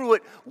walk through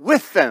it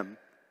with them.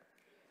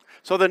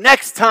 So the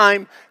next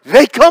time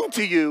they come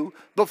to you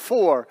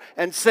before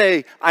and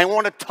say, I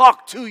want to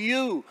talk to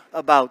you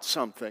about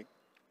something.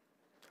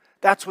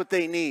 That's what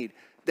they need.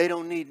 They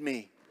don't need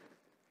me.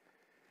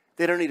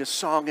 They don't need a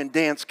song and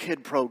dance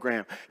kid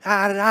program.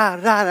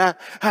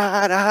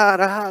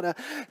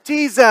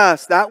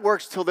 Jesus, that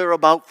works till they're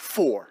about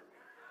 4.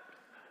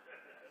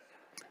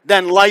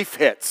 Then life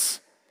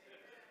hits.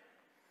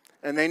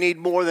 And they need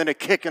more than a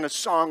kick and a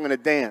song and a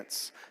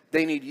dance.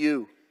 They need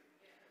you.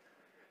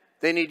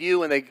 They need you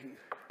when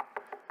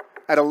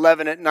at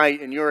 11 at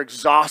night and you're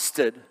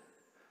exhausted.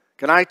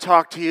 Can I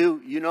talk to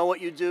you? You know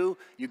what you do?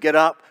 You get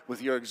up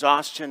with your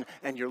exhaustion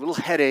and your little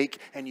headache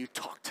and you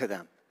talk to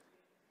them.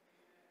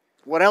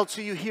 What else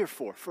are you here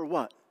for? For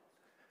what?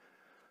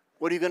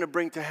 What are you going to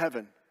bring to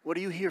heaven? What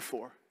are you here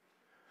for?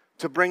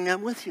 To bring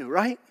them with you,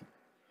 right?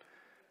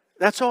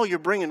 That's all you're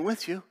bringing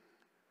with you.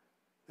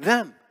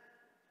 Them.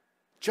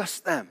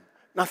 Just them.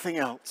 Nothing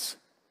else.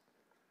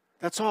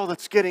 That's all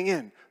that's getting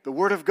in. The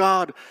Word of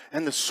God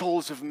and the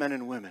souls of men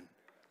and women.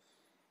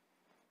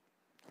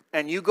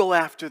 And you go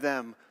after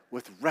them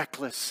with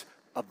reckless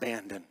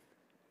abandon.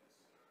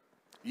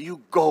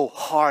 You go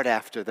hard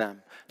after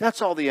them.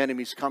 That's all the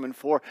enemy's coming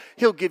for.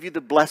 He'll give you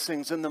the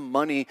blessings and the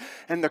money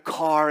and the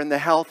car and the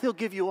health. He'll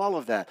give you all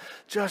of that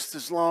just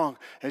as long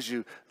as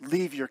you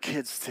leave your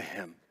kids to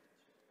him.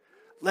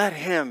 Let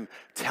him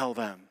tell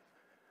them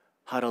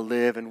how to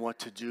live and what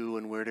to do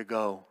and where to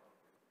go.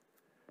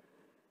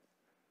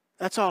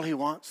 That's all he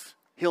wants.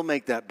 He'll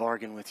make that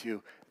bargain with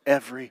you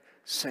every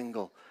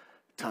single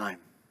time.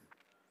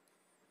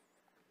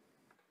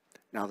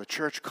 Now the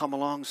church come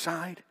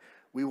alongside.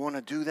 We want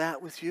to do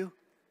that with you.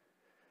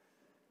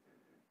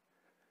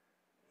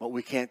 But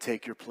we can't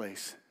take your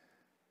place.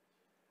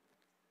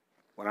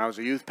 When I was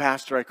a youth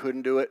pastor, I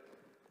couldn't do it.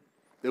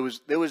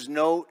 There was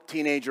no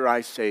teenager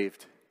I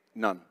saved.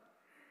 None.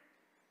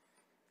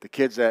 The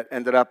kids that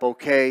ended up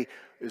okay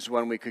is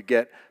when we could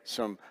get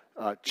some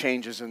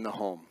changes in the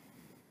home.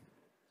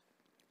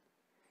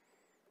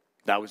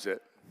 That was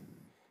it.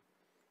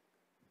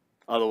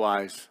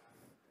 Otherwise,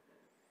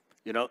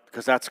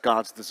 because that's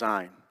God's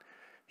design.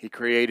 He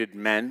created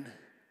men,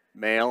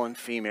 male and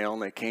female,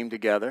 and they came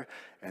together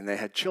and they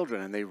had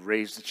children and they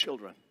raised the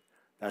children.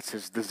 That's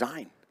his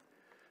design.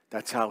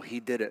 That's how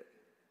he did it.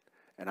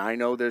 And I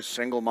know there's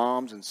single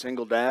moms and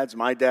single dads.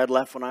 My dad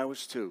left when I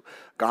was 2.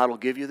 God will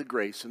give you the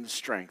grace and the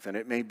strength, and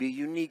it may be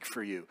unique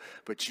for you,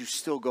 but you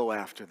still go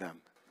after them.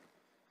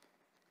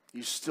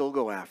 You still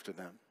go after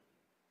them.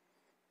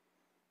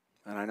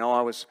 And I know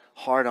I was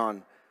hard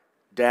on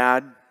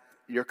Dad.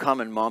 You're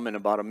coming, Mom, in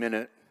about a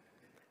minute.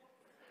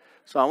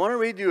 So I want to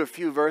read you a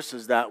few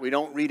verses that we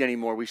don't read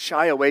anymore. We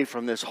shy away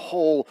from this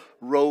whole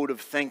road of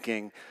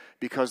thinking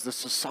because the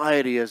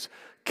society has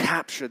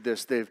captured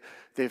this.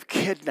 They've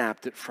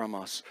kidnapped it from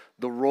us.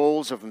 The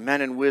roles of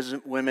men and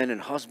women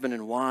and husband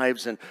and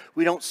wives. And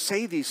we don't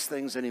say these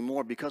things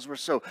anymore because we're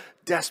so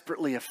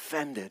desperately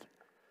offended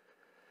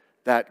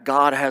that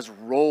God has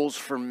roles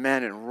for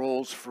men and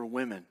roles for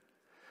women.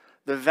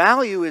 The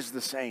value is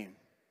the same.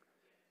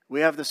 We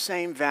have the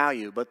same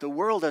value, but the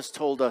world has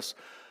told us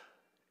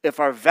if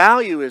our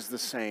value is the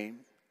same,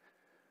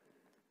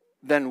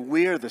 then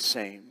we're the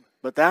same.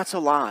 But that's a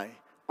lie.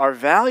 Our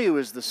value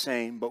is the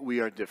same, but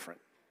we are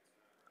different.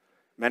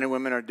 Men and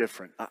women are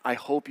different. I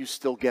hope you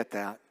still get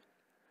that.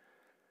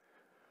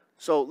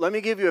 So let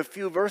me give you a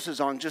few verses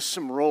on just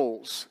some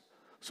roles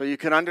so you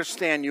can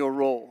understand your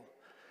role.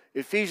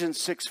 Ephesians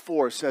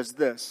 6:4 says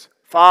this,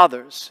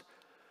 Fathers,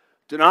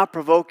 do not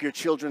provoke your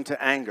children to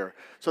anger.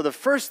 So the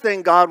first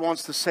thing God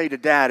wants to say to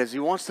Dad is he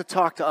wants to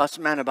talk to us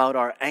men about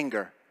our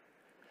anger.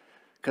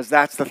 Because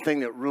that's the thing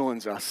that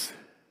ruins us.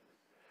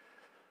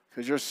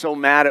 Because you're so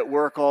mad at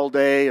work all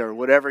day or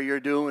whatever you're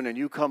doing and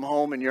you come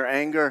home in your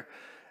anger.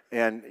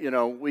 And,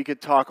 we could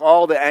talk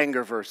all the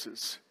anger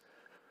verses.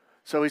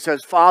 So he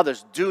says,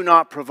 Fathers, do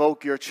not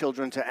provoke your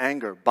children to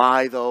anger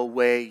by the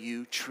way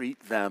you treat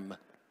them.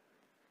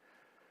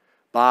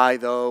 By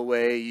the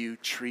way you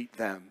treat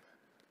them.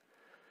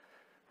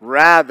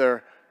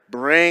 Rather,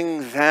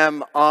 bring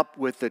them up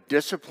with the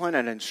discipline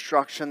and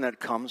instruction that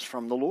comes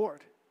from the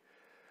Lord.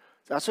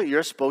 That's what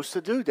you're supposed to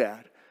do,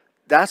 Dad.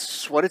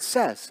 That's what it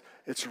says.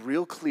 It's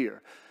real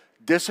clear.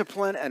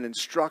 Discipline and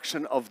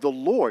instruction of the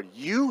Lord.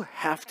 You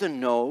have to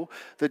know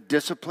the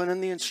discipline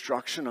and the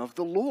instruction of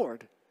the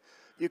Lord.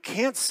 You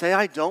can't say,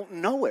 I don't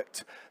know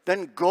it.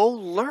 Then go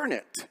learn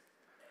it.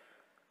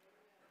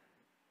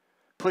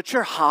 Put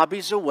your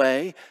hobbies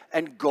away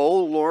and go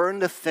learn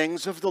the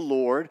things of the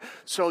Lord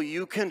so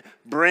you can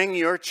bring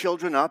your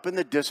children up in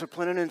the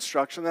discipline and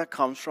instruction that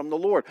comes from the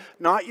Lord.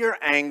 Not your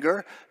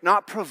anger,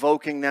 not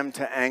provoking them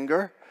to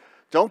anger.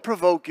 Don't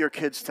provoke your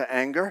kids to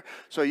anger.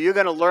 So you're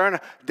going to learn,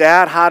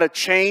 Dad, how to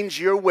change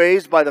your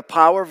ways by the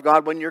power of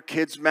God when your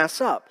kids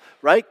mess up.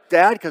 Right,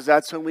 Dad? Because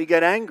that's when we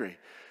get angry.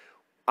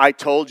 I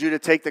told you to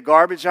take the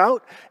garbage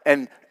out,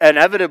 and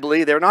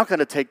inevitably, they're not going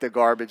to take the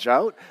garbage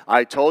out.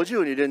 I told you,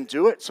 and you didn't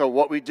do it. So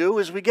what we do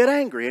is we get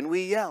angry and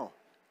we yell.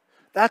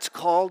 That's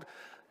called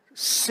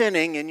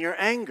sinning in your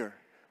anger.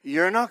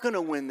 You're not going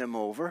to win them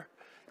over.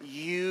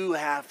 You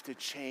have to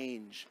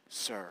change,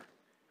 sir.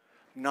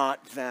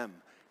 Not them.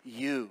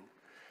 You.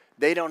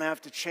 They don't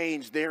have to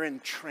change. They're in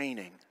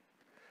training.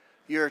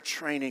 You're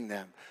training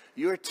them.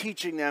 You're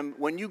teaching them,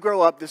 when you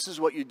grow up, this is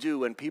what you do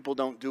when people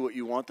don't do what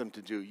you want them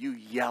to do. You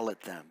yell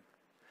at them.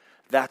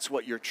 That's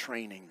what you're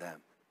training them.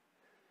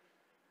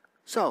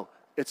 So,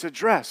 it's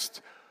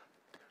addressed.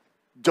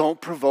 Don't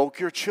provoke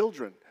your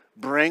children.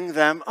 Bring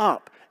them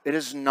up. It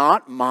is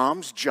not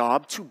mom's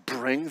job to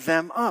bring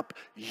them up.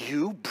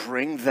 You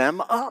bring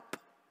them up.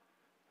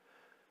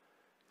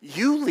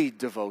 You lead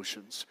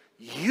devotions.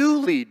 You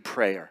lead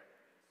prayer.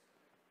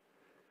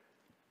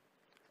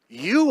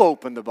 You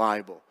open the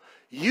Bible.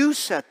 You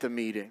set the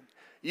meeting.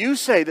 You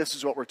say this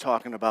is what we're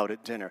talking about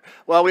at dinner.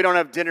 Well, we don't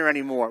have dinner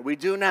anymore. We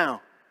do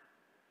now.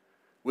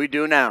 We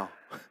do now.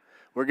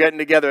 We're getting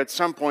together at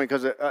some point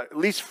because at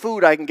least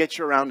food I can get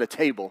you around the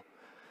table.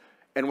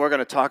 And we're going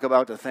to talk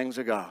about the things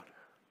of God.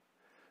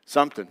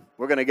 Something.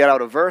 We're going to get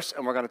out a verse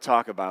and we're going to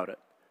talk about it.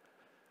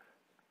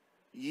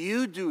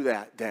 You do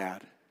that,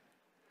 Dad.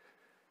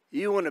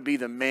 You want to be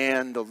the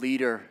man, the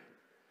leader.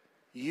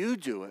 You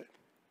do it.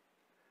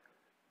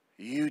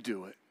 You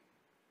do it.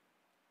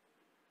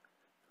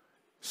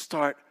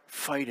 Start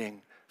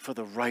fighting for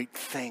the right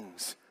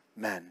things,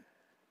 men.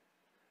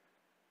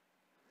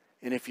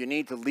 And if you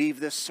need to leave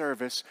this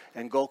service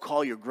and go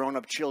call your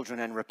grown-up children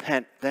and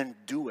repent, then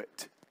do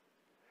it.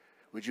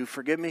 Would you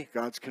forgive me?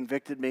 God's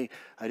convicted me.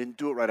 I didn't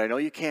do it right. I know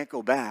you can't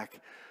go back,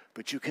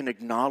 but you can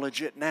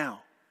acknowledge it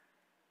now.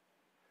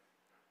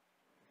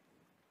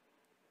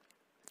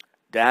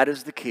 Dad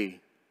is the key.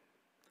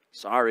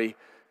 Sorry.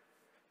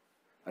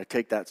 I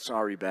take that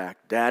sorry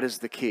back. Dad is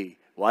the key.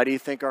 Why do you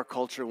think our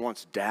culture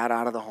wants dad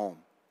out of the home?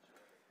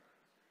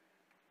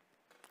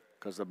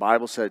 Because the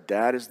Bible said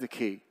dad is the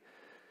key.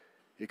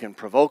 You can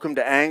provoke them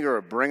to anger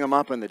or bring them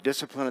up in the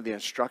discipline of the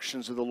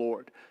instructions of the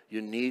Lord.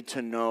 You need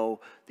to know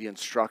the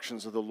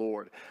instructions of the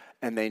Lord.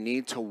 And they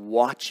need to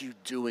watch you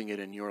doing it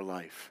in your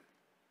life.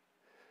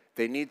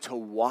 They need to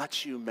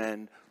watch you,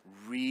 men,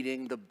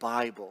 reading the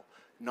Bible,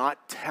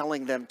 not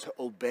telling them to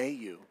obey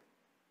you.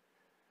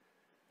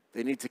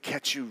 They need to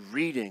catch you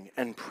reading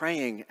and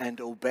praying and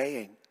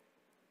obeying.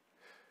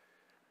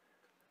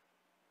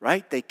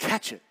 Right? They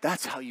catch it.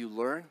 That's how you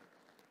learn.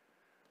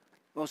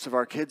 Most of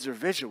our kids are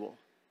visual.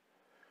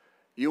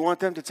 You want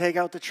them to take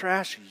out the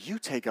trash? You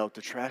take out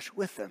the trash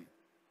with them.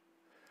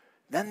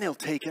 Then they'll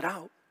take it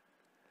out.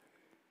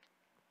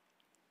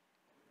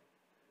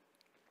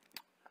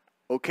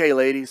 Okay,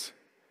 ladies.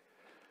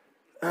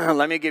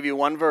 Let me give you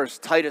one verse.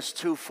 Titus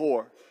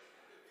 2:4.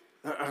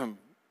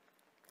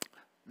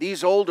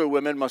 These older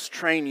women must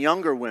train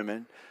younger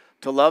women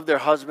to love their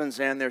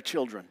husbands and their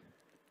children.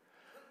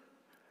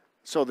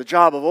 So the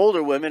job of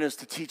older women is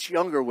to teach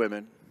younger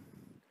women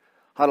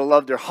how to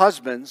love their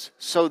husbands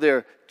so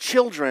their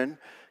children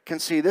can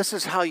see this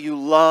is how you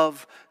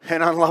love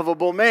an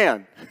unlovable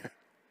man.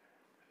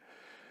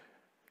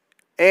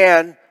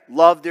 And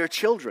love their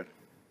children.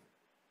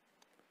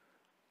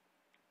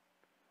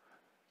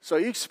 So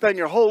you spend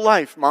your whole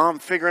life, Mom,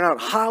 figuring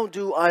out how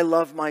do I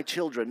love my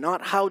children,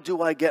 not how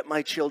do I get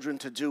my children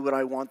to do what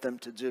I want them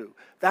to do.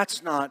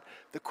 That's not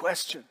the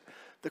question.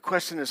 The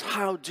question is,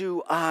 how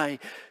do I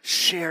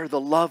share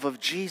the love of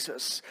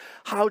Jesus?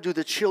 How do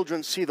the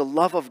children see the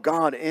love of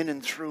God in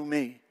and through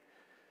me?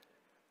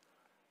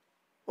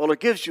 Well, it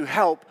gives you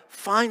help.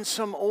 Find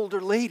some older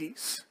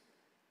ladies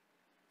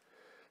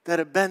that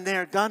have been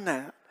there, done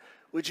that.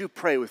 Would you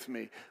pray with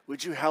me?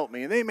 Would you help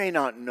me? And they may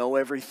not know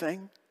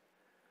everything.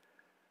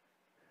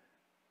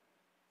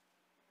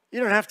 You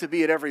don't have to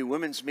be at every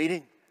women's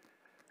meeting,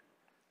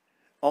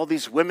 all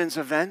these women's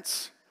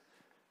events.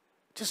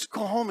 Just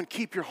go home and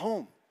keep your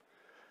home.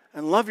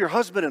 And love your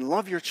husband and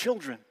love your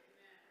children.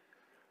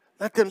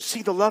 Let them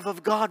see the love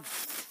of God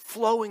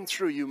flowing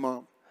through you,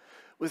 Mom.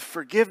 With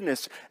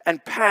forgiveness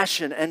and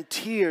passion and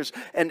tears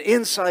and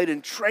insight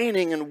and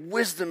training and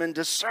wisdom and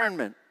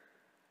discernment.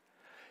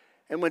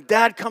 And when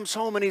Dad comes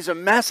home and he's a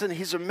mess and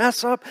he's a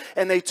mess up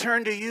and they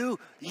turn to you,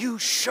 you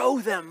show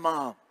them,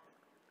 Mom,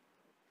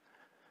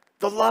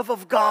 the love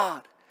of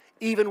God.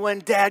 Even when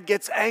Dad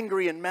gets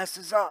angry and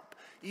messes up,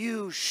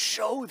 you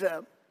show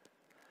them.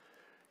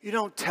 You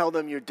don't tell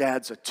them your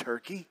dad's a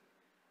turkey.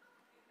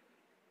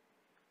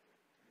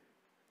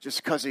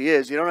 Just because he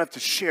is. You don't have to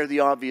share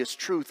the obvious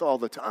truth all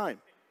the time.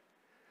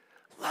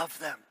 Love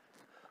them.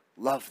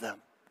 Love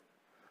them.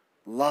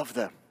 Love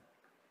them.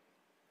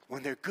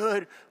 When they're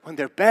good, when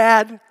they're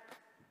bad,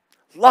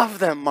 Love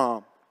them,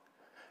 Mom.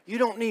 You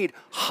don't need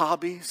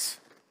hobbies.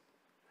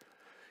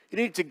 You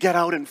need to get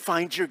out and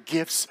find your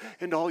gifts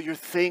and all your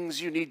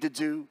things you need to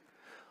do.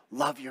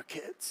 Love your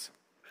kids.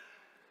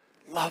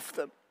 Love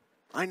them.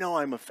 I know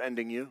I'm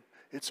offending you.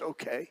 It's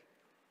okay.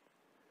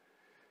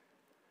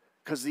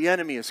 Because the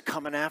enemy is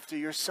coming after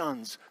your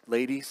sons,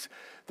 ladies.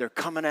 They're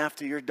coming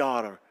after your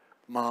daughter,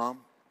 Mom.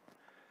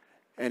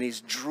 And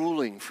he's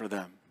drooling for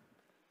them.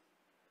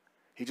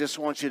 He just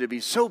wants you to be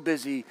so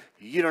busy,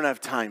 you don't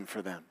have time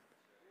for them.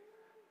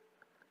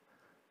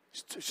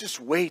 It's just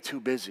way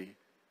too busy.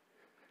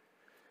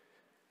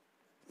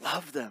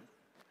 Love them.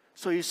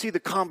 So you see the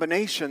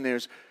combination.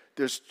 There's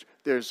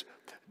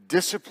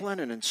discipline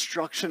and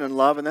instruction and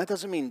love. And that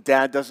doesn't mean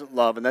dad doesn't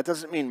love. And that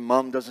doesn't mean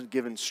mom doesn't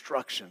give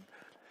instruction.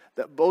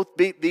 That both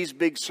these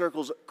big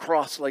circles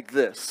cross like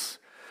this.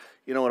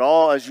 You know, it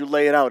all, as you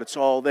lay it out, it's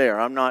all there.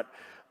 I'm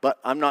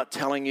not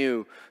telling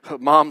you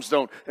moms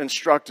don't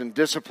instruct and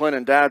discipline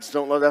and dads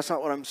don't love. That's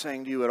not what I'm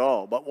saying to you at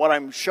all. But what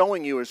I'm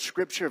showing you is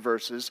scripture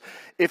verses.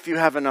 If you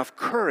have enough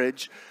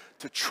courage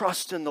to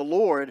trust in the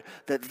Lord,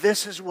 that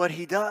this is what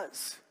he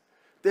does.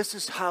 This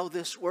is how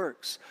this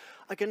works.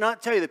 I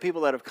cannot tell you the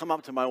people that have come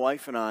up to my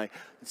wife and I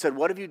and said,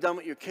 what have you done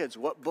with your kids?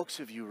 What books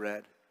have you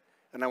read?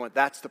 And I went,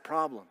 that's the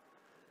problem.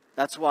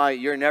 That's why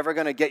you're never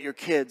going to get your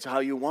kids how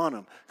you want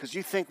them. Because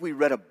you think we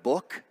read a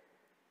book?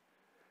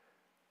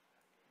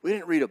 We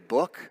didn't read a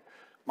book.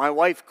 My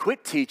wife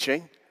quit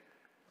teaching,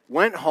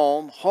 went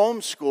home,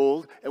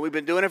 homeschooled, and we've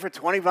been doing it for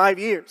 25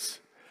 years.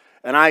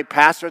 And I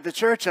pastor at the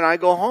church and I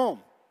go home.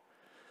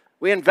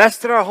 We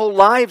invested our whole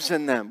lives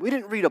in them. We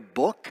didn't read a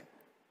book.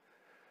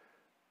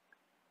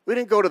 We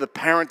didn't go to the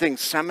parenting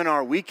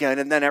seminar weekend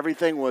and then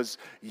everything was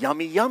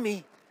yummy,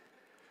 yummy.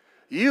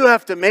 You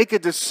have to make a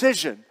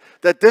decision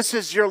that this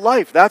is your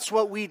life. That's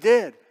what we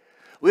did.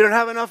 We don't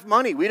have enough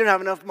money. We didn't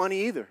have enough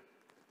money either.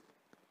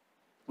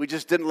 We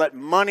just didn't let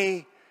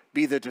money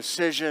be the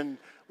decision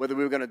whether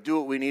we were going to do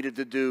what we needed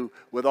to do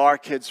with our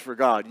kids for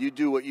God. You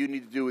do what you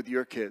need to do with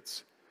your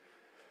kids.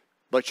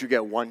 But you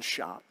get one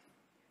shot.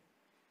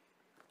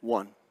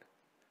 One.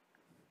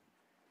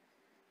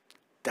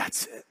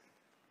 That's it.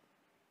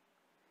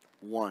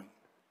 One.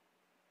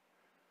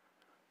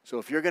 So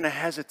if you're going to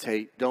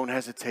hesitate, don't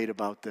hesitate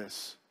about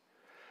this.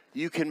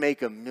 You can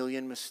make a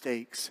million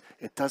mistakes.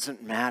 It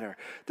doesn't matter.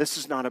 This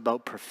is not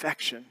about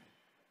perfection.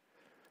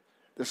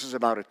 This is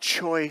about a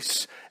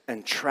choice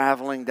and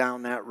traveling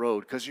down that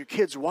road. Because your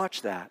kids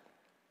watch that.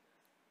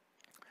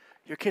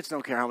 Your kids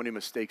don't care how many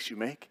mistakes you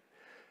make.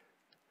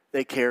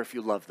 They care if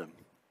you love them.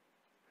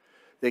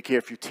 They care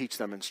if you teach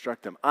them,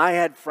 instruct them. I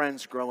had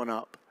friends growing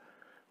up.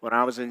 When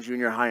I was in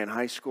junior high and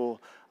high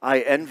school,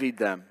 I envied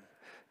them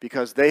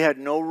because they had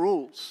no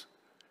rules.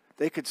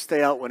 They could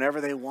stay out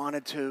whenever they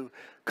wanted to,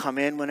 come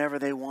in whenever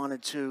they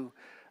wanted to.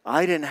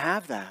 I didn't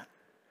have that.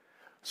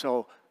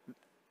 So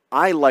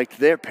I liked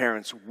their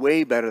parents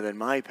way better than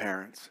my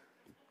parents.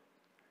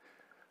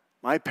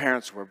 My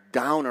parents were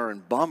downer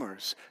and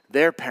bummers.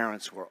 Their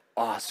parents were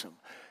awesome.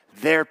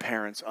 Their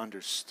parents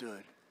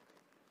understood.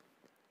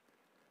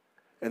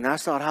 And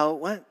that's not how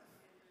it went.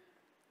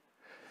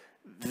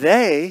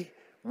 They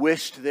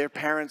wished their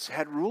parents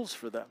had rules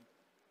for them.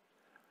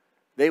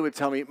 They would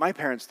tell me, my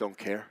parents don't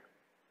care.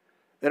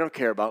 They don't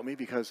care about me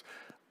because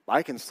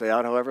I can stay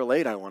out however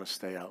late I want to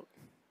stay out.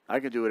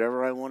 I can do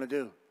whatever I want to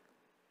do.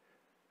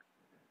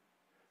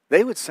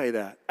 They would say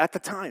that at the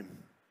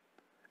time.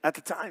 At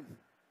the time.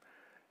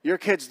 Your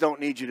kids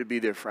don't need you to be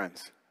their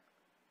friends.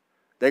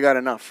 They got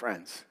enough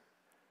friends.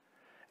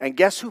 And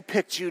guess who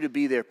picked you to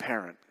be their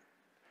parent?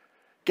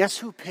 Guess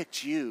who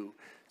picked you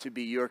to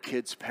be your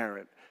kid's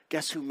parent?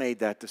 Guess who made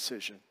that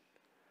decision?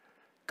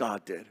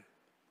 God did.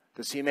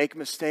 Does he make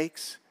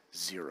mistakes?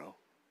 Zero.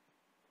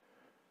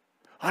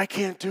 I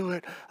can't do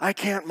it. I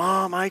can't,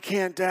 Mom. I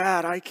can't,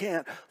 Dad. I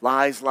can't.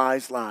 Lies,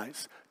 lies,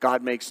 lies.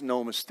 God makes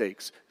no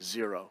mistakes.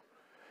 Zero.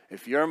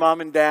 If you're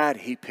mom and dad,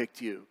 he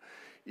picked you.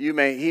 It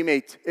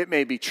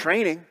may be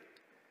training.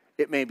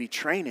 It may be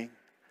training.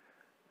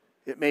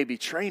 It may be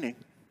training.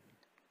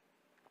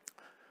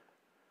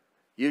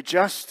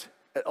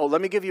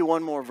 Let me give you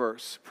one more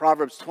verse.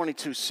 Proverbs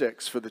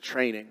 22:6 for the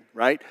training,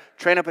 right?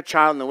 Train up a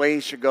child in the way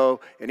he should go,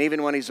 and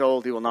even when he's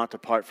old, he will not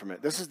depart from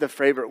it. This is the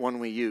favorite one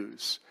we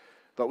use.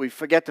 But we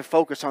forget to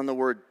focus on the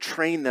word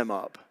train them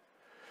up.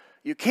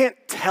 You can't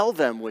tell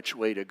them which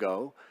way to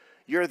go.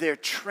 You're their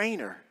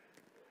trainer.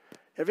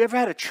 Have you ever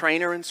had a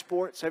trainer in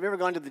sports? Have you ever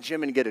gone to the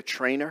gym and get a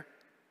trainer?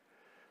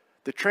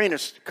 The trainer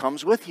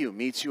comes with you,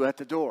 meets you at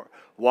the door,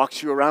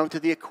 walks you around to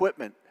the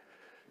equipment,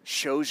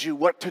 shows you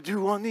what to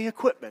do on the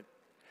equipment.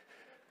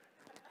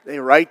 They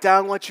write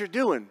down what you're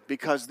doing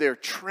because they're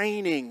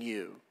training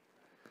you.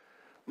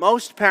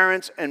 Most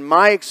parents, in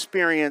my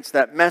experience,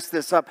 that mess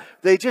this up,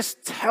 they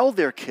just tell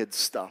their kids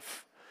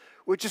stuff.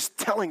 We're just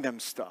telling them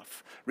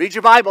stuff. Read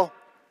your Bible.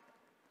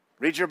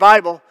 Read your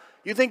Bible.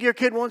 You think your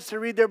kid wants to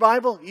read their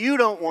Bible? You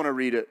don't want to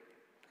read it.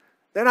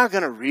 They're not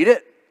going to read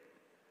it.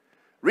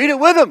 Read it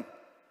with them.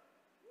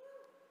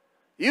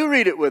 You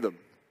read it with them.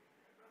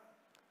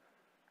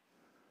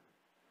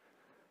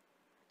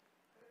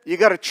 You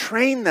got to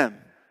train them.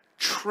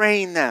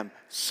 Train them.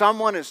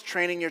 Someone is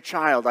training your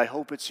child. I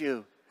hope it's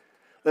you.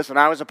 Listen,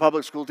 I was a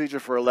public school teacher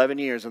for 11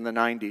 years in the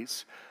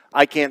 90s.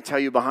 I can't tell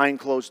you behind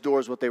closed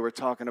doors what they were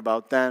talking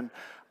about then.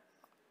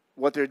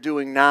 What they're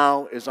doing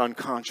now is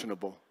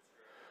unconscionable.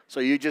 So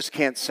you just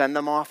can't send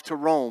them off to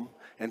Rome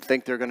and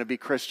think they're going to be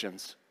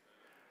Christians.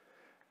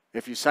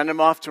 If you send them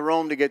off to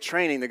Rome to get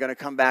training, they're going to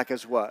come back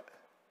as what?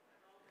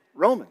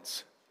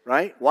 Romans,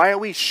 right? Why are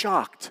we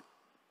shocked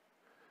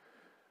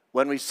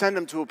when we send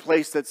them to a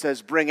place that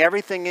says, bring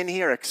everything in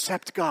here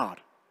except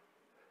God?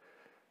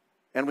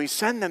 And we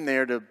send them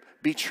there to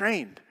be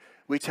trained.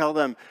 We tell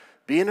them,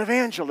 be an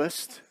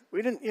evangelist.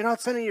 You're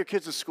not sending your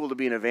kids to school to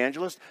be an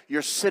evangelist.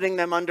 You're sitting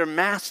them under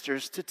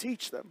masters to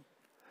teach them.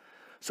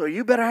 So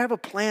you better have a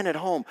plan at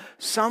home.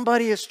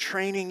 Somebody is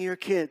training your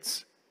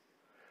kids.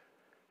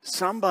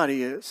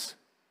 Somebody is.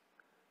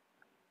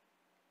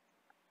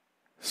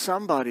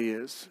 Somebody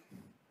is.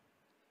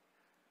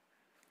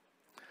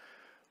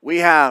 We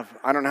have,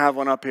 I don't have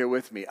one up here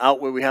with me, out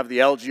where we have the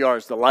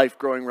LGRs, the Life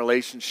Growing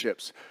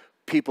Relationships.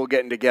 People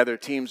getting together,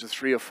 teams of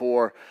 3 or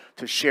 4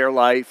 to share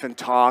life and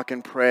talk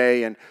and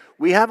pray. And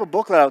we have a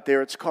booklet out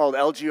there. It's called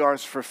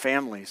LGRs for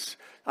Families.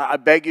 I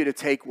beg you to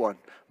take one.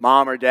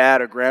 Mom or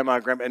dad or grandma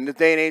or grandpa. In the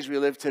day and age we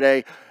live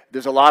today,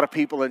 there's a lot of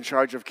people in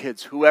charge of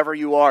kids. Whoever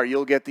you are,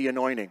 you'll get the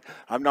anointing.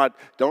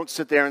 Don't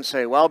sit there and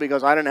say, well,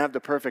 because I didn't have the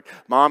perfect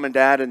mom and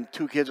dad and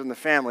 2 kids in the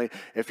family.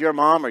 If your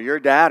mom or your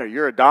dad or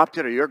you're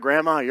adopted or your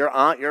grandma, your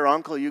aunt, your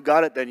uncle, you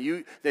got it, then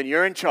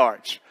you're in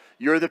charge.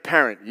 You're the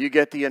parent. You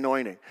get the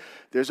anointing.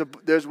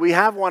 We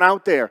have one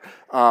out there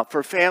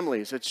for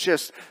families. It's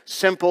just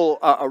simple,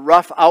 a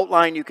rough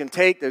outline you can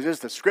take. There's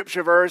just a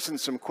scripture verse and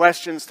some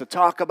questions to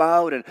talk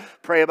about and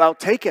pray about.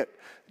 Take it.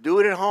 Do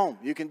it at home.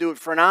 You can do it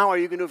for an hour.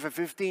 You can do it for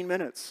 15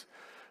 minutes.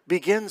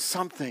 Begin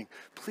something.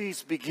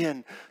 Please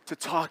begin to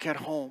talk at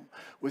home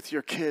with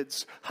your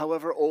kids,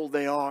 however old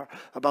they are,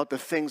 about the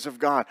things of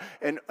God.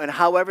 And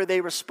however they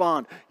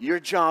respond, your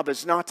job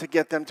is not to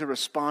get them to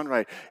respond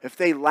right. If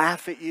they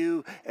laugh at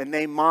you and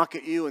they mock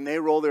at you and they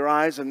roll their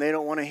eyes and they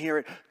don't want to hear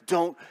it,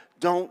 don't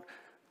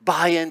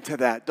buy into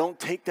that. Don't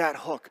take that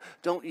hook.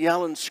 Don't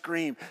yell and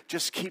scream.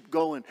 Just keep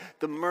going.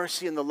 The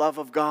mercy and the love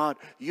of God,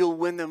 you'll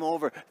win them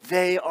over.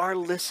 They are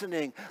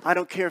listening. I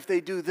don't care if they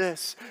do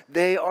this.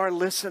 They are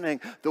listening.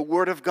 The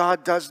word of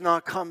God does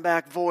not come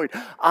back void.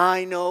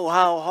 I know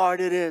how hard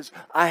it is.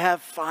 I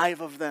have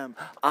 5 of them.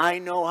 I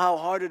know how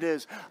hard it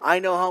is. I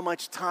know how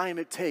much time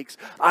it takes.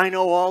 I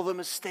know all the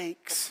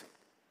mistakes.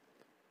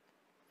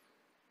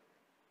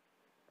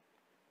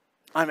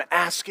 I'm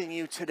asking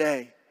you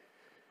today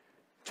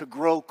to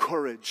grow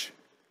courage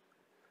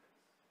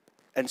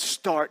and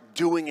start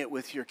doing it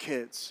with your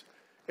kids.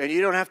 And you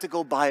don't have to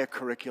go buy a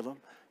curriculum.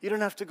 You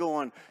don't have to go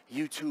on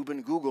YouTube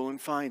and Google and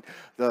find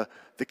the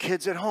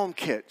Kids at Home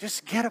kit.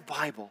 Just get a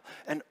Bible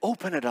and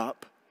open it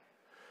up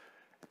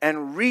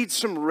and read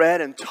some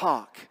read and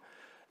talk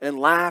and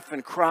laugh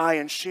and cry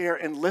and share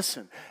and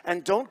listen.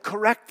 And don't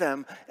correct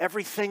them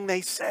everything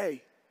they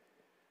say.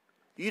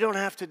 You don't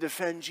have to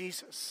defend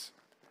Jesus.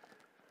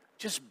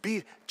 Just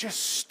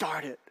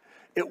start it.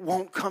 It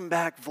won't come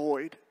back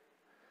void.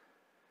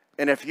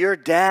 And if you're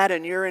dad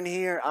and you're in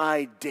here,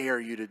 I dare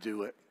you to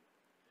do it.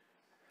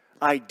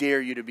 I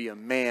dare you to be a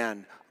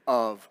man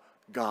of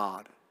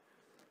God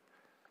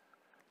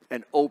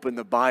and open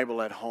the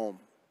Bible at home.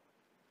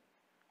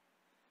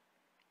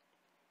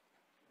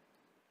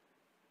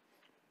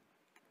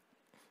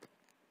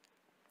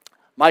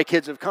 My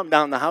kids have come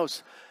down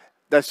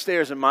the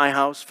stairs in my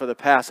house for the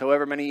past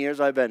however many years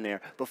I've been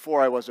there,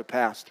 before I was a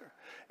pastor.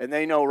 And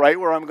they know right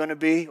where I'm going to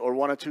be, or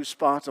 1 or 2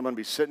 spots. I'm going to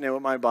be sitting there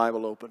with my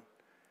Bible open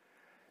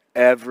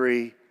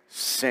every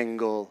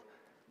single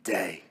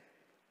day.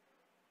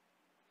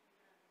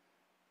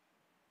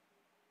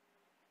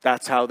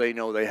 That's how they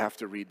know they have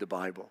to read the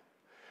Bible.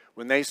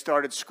 When they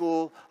started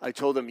school, I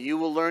told them, you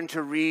will learn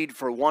to read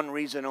for one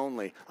reason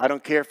only. I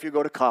don't care if you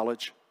go to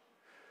college.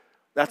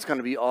 That's going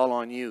to be all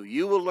on you.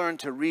 You will learn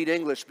to read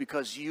English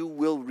because you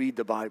will read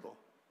the Bible.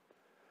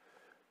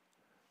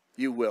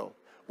 You will.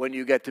 When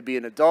you get to be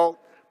an adult,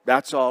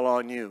 that's all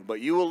on you.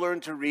 But you will learn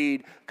to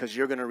read because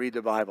you're going to read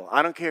the Bible.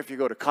 I don't care if you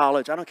go to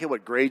college. I don't care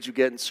what grades you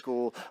get in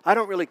school. I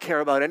don't really care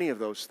about any of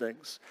those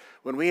things.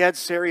 When we had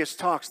serious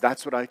talks,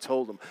 that's what I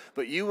told them.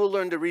 But you will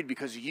learn to read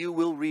because you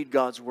will read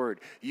God's Word.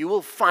 You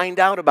will find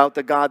out about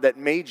the God that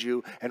made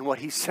you and what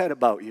He said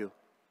about you.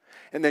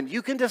 And then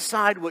you can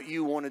decide what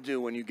you want to do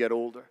when you get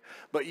older.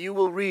 But you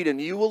will read and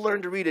you will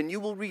learn to read and you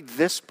will read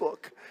this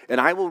book.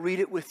 And I will read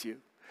it with you.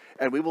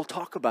 And we will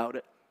talk about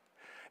it.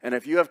 And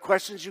if you have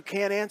questions you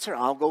can't answer,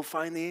 I'll go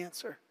find the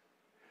answer.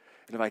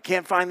 And if I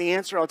can't find the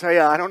answer, I'll tell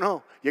you, I don't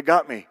know. You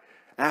got me.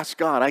 Ask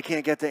God. I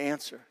can't get the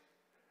answer.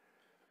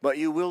 But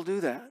you will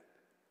do that.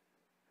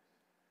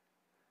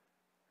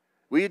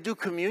 We do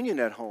communion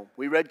at home.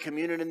 We read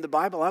communion in the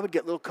Bible. I would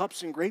get little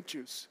cups and grape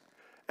juice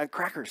and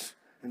crackers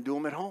and do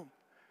them at home.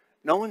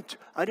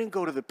 I didn't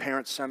go to the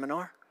parent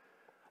seminar.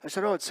 I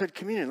said, oh, it said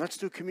communion. Let's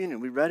do communion.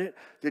 We read it,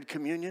 did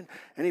communion.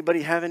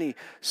 Anybody have any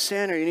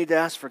sin or you need to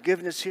ask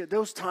forgiveness here?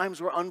 Those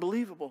times were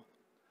unbelievable.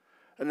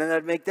 And then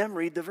I'd make them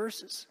read the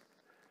verses.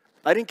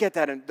 I didn't get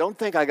that. Don't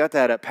think I got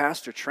that at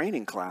pastor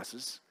training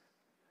classes.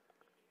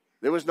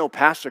 There was no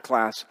pastor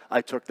class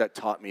I took that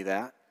taught me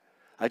that.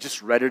 I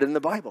just read it in the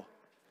Bible.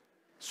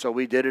 So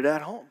we did it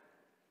at home.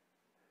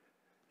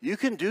 You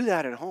can do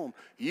that at home.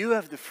 You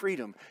have the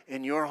freedom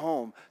in your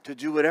home to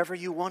do whatever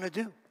you want to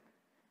do.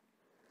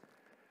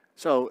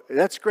 So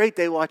that's great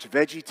they watch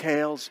Veggie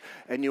Tales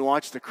and you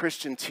watch the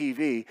Christian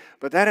TV,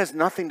 but that has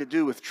nothing to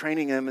do with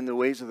training them in the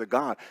ways of the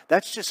God.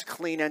 That's just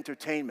clean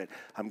entertainment.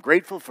 I'm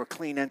grateful for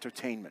clean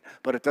entertainment,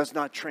 but it does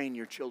not train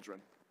your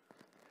children.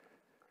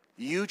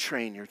 You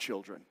train your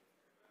children.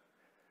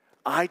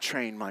 I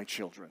train my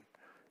children.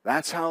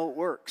 That's how it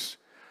works.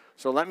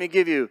 So let me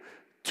give you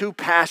two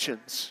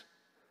passions.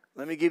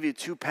 Let me give you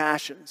two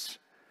passions.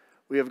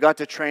 We have got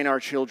to train our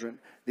children.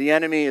 The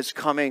enemy is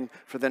coming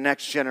for the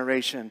next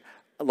generation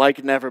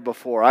like never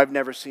before. I've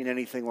never seen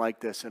anything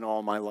like this in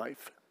all my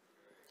life.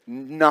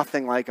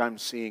 Nothing like I'm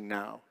seeing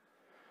now.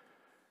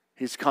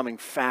 He's coming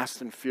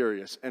fast and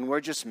furious, and we're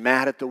just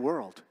mad at the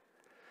world.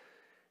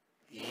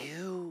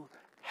 You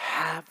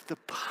have the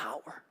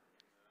power.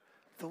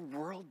 The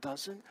world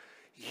doesn't.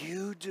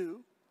 You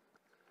do.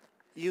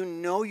 You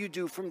know you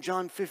do. From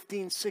John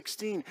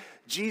 15:16,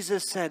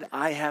 Jesus said,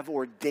 I have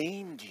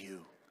ordained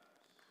you.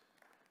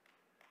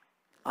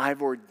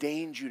 I've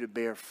ordained you to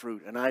bear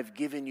fruit, and I've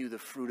given you the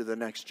fruit of the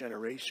next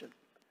generation.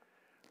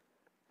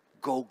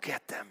 Go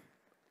get them.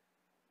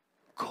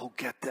 Go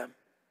get them.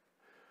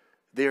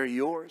 They're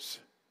yours.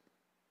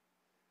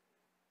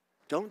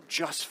 Don't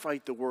just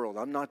fight the world.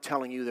 I'm not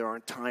telling you there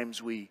aren't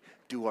times we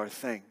do our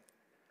thing.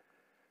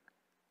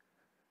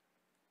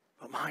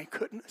 But my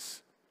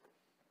goodness,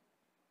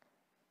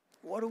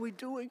 what are we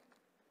doing?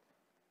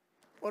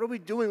 What are we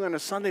doing on a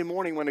Sunday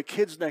morning when a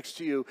kid's next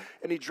to you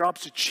and he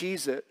drops a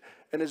Cheez-It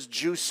and his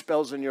juice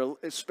spills in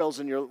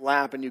your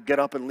lap and you get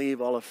up and leave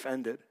all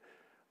offended?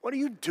 What are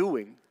you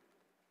doing?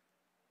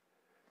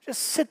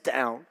 Just sit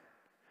down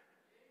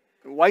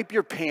and wipe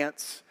your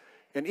pants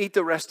and eat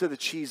the rest of the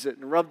Cheez-It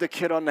and rub the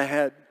kid on the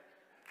head.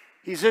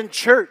 He's in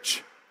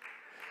church.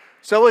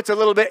 So it's a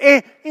little bit,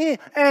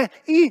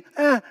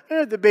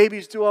 the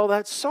babies do all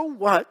that. So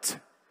what?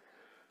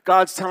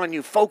 God's telling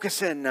you,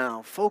 focus in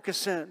now.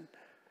 Focus in.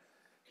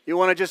 You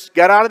want to just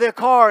get out of their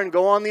car and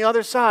go on the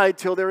other side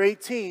till they're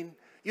 18.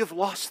 You've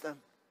lost them.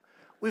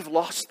 We've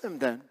lost them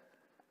then.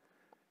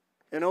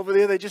 And over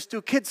there, they just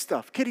do kid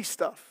stuff, kiddie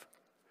stuff.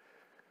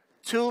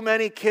 Too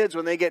many kids,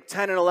 when they get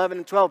 10 and 11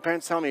 and 12,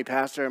 parents tell me,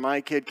 Pastor,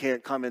 my kid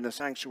can't come in the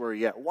sanctuary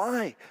yet.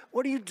 Why?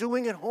 What are you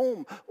doing at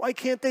home? Why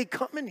can't they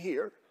come in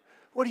here?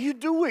 What are you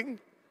doing?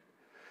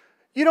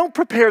 You don't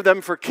prepare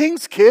them for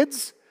King's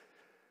Kids.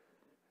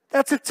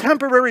 That's a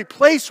temporary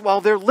place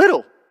while they're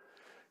little.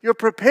 You're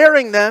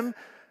preparing them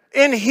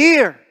in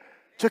here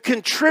to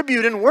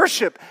contribute in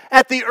worship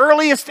at the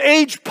earliest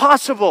age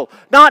possible,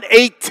 not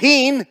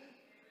 18.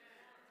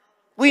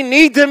 We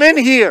need them in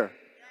here.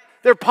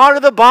 They're part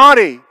of the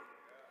body.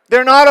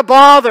 They're not a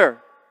bother.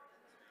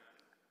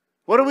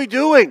 What are we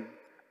doing?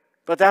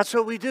 But that's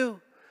what we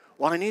do.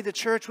 Well, I need the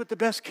church with the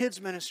best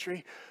kids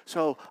ministry,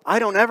 so I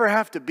don't ever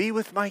have to be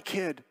with my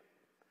kid.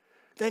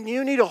 Then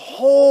you need a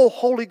whole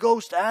Holy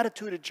Ghost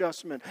attitude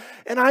adjustment.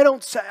 And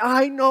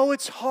I know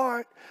it's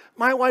hard.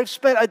 My wife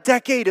spent a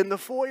decade in the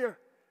foyer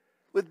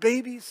with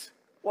babies,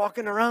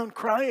 walking around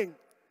crying,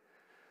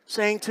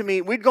 saying to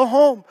me, we'd go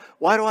home.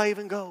 Why do I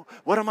even go?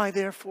 What am I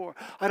there for?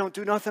 I don't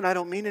do nothing. I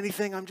don't mean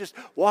anything. I'm just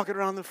walking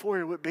around the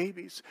foyer with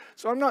babies.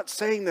 So I'm not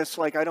saying this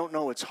like I don't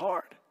know it's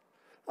hard.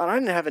 I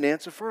didn't have an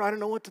answer for her. I don't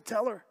know what to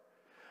tell her.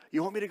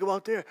 You want me to go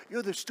out there?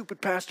 You're the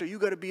stupid pastor. You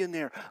got to be in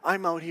there.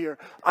 I'm out here.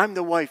 I'm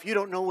the wife. You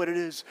don't know what it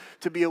is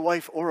to be a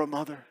wife or a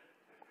mother.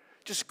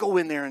 Just go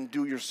in there and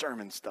do your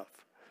sermon stuff.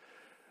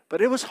 But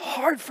it was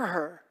hard for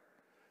her.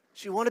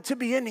 She wanted to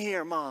be in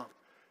here, Mom.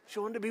 She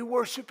wanted to be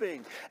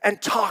worshiping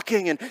and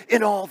talking and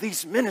in all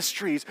these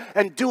ministries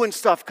and doing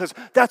stuff because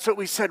that's what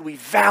we said we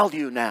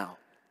value now.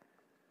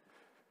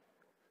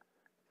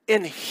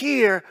 In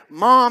here,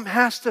 Mom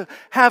has to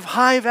have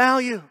high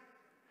value.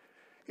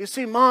 You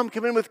see Mom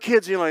come in with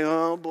kids, and you're like,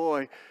 oh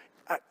boy.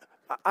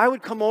 I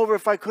would come over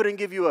if I couldn't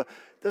give you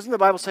doesn't the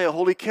Bible say a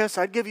holy kiss?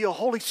 I'd give you a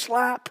holy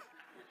slap.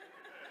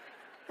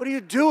 What are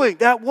you doing?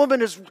 That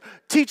woman is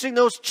teaching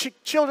those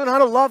children how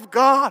to love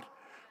God.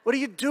 What are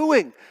you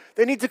doing?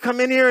 They need to come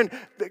in here and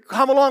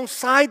come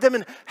alongside them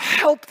and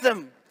help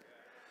them.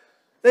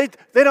 They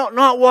don't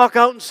not walk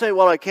out and say,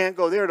 well, I can't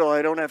go there till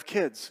I don't have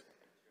kids.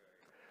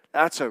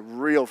 That's a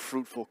real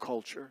fruitful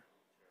culture.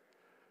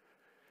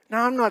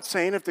 Now, I'm not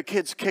saying if the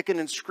kid's kicking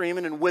and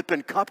screaming and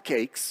whipping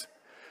cupcakes,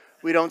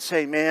 we don't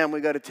say, man,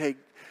 we got to take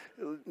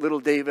little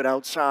David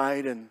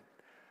outside and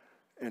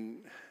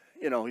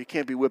you know, he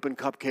can't be whipping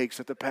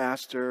cupcakes at the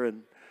pastor.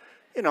 And,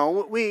 you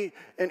know,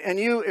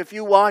 if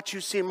you watch,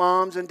 you see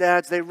moms and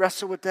dads, they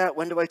wrestle with that.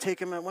 When do I take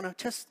him? I want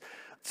to just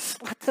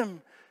let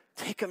them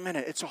take a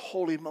minute. It's a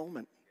holy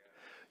moment.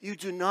 You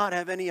do not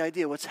have any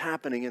idea what's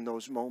happening in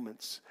those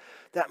moments.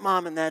 That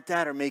mom and that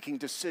dad are making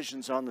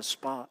decisions on the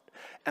spot.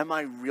 Am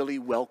I really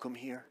welcome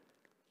here?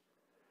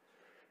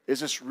 Is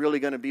this really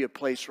going to be a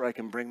place where I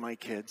can bring my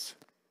kids?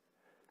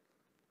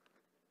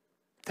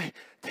 They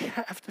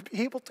have to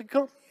be able to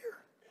come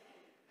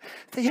here.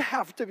 They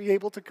have to be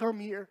able to come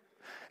here.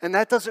 And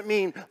that doesn't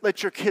mean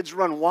let your kids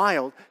run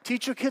wild.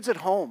 Teach your kids at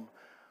home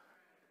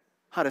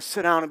how to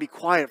sit down and be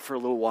quiet for a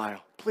little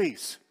while,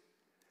 please.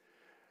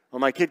 Well,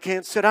 my kid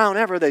can't sit down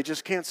ever. They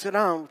just can't sit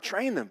down.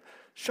 Train them.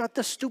 Shut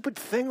the stupid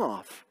thing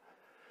off.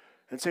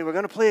 And say, we're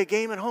going to play a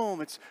game at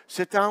home. It's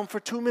sit down for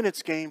 2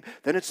 minutes game.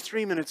 Then it's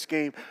 3 minutes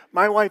game.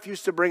 My wife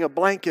used to bring a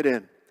blanket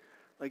in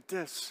like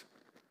this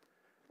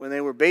when they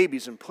were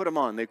babies and put them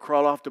on. They'd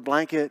crawl off the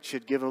blanket.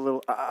 She'd give a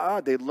little,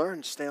 they'd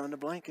learn, stay on the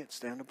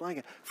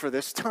blanket for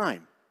this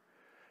time.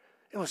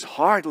 It was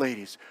hard,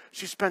 ladies.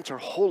 She spent her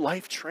whole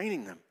life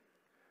training them.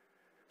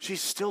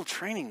 She's still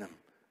training them.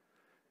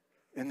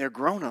 And they're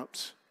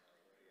grown-ups.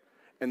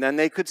 And then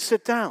they could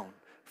sit down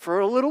for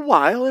a little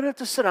while. They don't have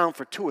to sit down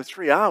for 2 or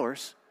 3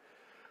 hours.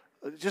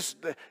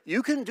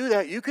 You can do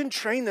that. You can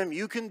train them.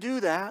 You can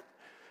do that.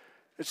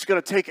 It's going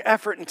to take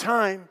effort and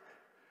time.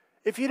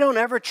 If you don't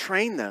ever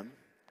train them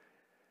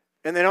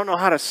and they don't know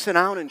how to sit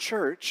down in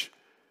church,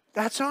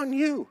 that's on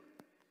you.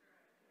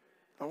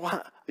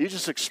 You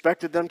just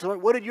expected them to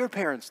learn. What did your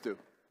parents do?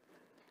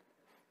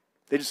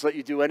 They just let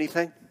you do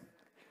anything?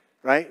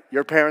 Right?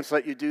 Your parents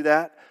let you do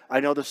that? I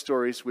know the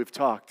stories. We've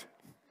talked.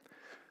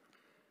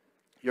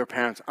 Your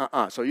parents,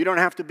 So you don't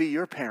have to be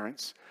your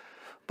parents.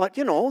 But,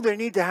 they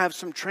need to have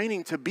some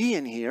training to be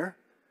in here.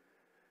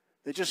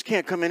 They just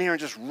can't come in here and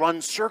just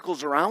run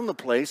circles around the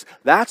place.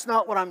 That's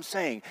not what I'm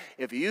saying.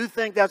 If you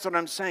think that's what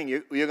I'm saying,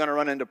 you're going to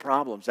run into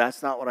problems.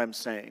 That's not what I'm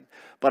saying.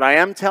 But I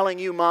am telling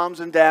you, moms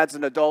and dads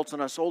and adults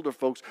and us older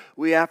folks,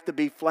 we have to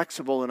be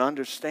flexible and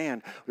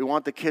understand. We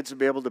want the kids to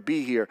be able to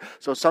be here.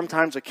 So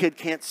sometimes a kid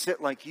can't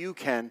sit like you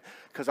can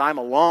because I'm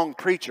a long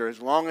preacher.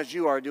 As long as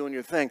you are doing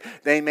your thing,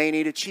 they may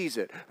need a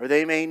Cheez-It or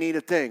they may need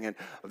a thing.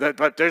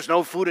 But there's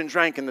no food and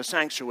drink in the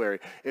sanctuary.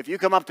 If you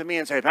come up to me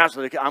and say,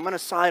 Pastor, I'm going to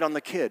side on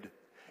the kid.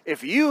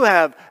 If you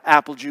have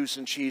apple juice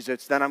and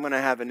Cheez-Its, then I'm going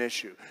to have an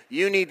issue.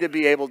 You need to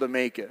be able to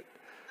make it.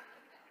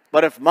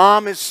 But if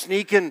mom is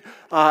sneaking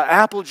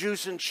apple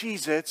juice and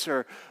Cheez-Its,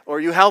 or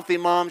you healthy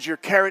moms, your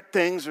carrot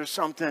things or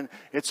something,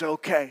 it's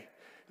okay.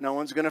 No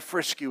one's going to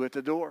frisk you at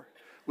the door.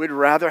 We'd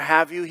rather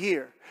have you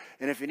here.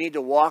 And if you need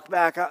to walk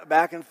back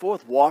and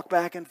forth, walk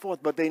back and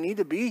forth. But they need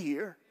to be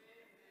here.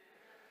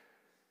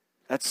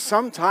 At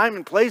some time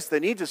and place, they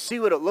need to see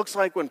what it looks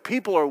like when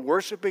people are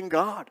worshiping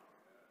God.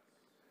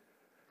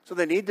 So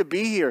they need to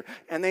be here.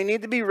 And they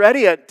need to be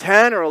ready at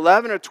 10 or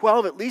 11 or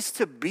 12 at least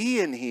to be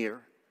in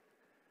here.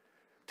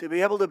 To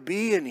be able to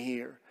be in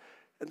here.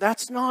 And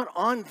that's not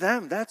on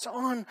them. That's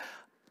on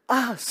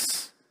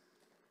us.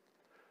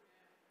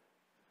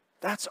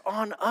 That's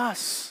on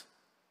us.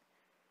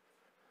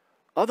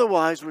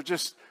 Otherwise, we're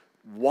just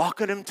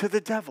walking him to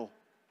the devil.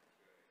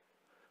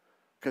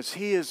 Because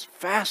he is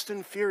fast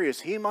and furious.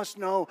 He must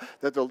know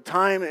that the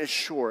time is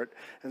short.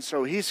 And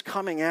so he's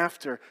coming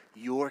after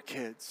your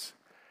kids.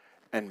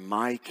 And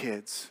my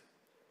kids,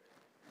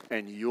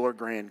 and your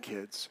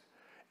grandkids,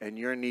 and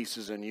your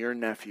nieces and your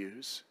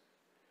nephews.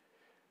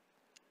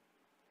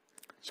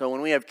 So when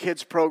we have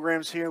kids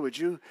programs here, would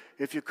you,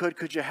 if you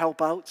could you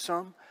help out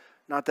some?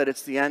 Not that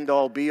it's the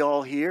end-all,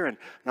 be-all here, and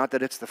not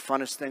that it's the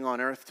funnest thing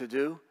on earth to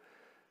do.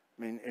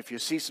 I mean, if you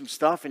see some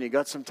stuff and you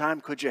got some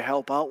time, could you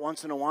help out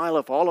once in a while?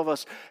 If all of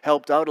us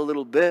helped out a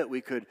little bit, we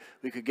could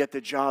get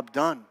the job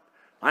done.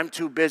 I'm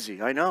too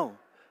busy, I know.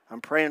 I'm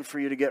praying for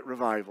you to get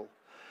revival.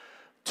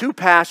 2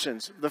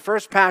 passions. The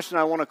first passion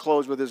I want to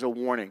close with is a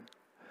warning.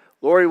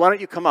 Lori, why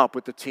don't you come up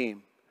with the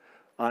team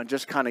and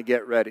just kind of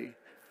get ready.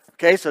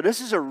 Okay, so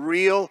this is a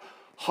real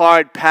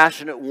hard,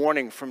 passionate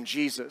warning from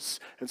Jesus.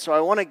 And so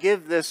I want to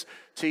give this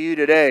to you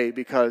today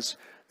because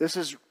this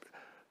is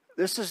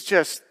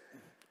just,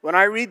 when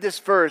I read this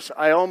verse,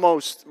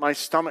 my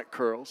stomach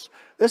curls.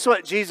 This is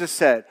what Jesus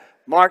said,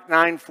 Mark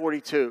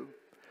 9:42.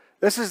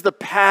 This is the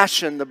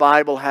passion the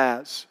Bible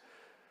has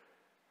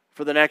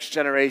for the next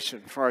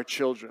generation, for our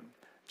children.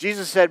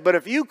 Jesus said, but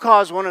if you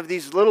cause one of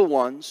these little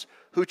ones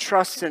who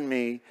trust in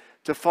me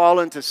to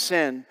fall into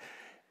sin,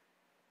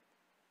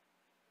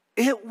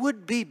 it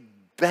would be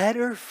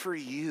better for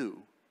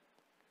you.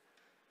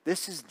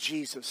 This is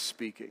Jesus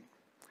speaking.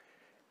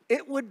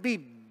 It would be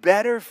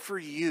better for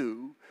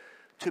you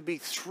to be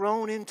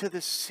thrown into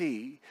the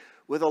sea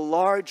with a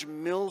large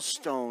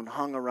millstone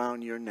hung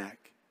around your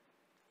neck.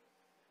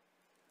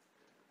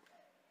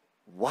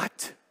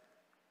 What?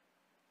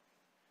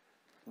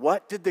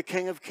 What did the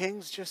King of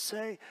Kings just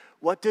say?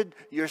 What did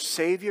your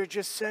Savior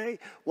just say?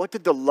 What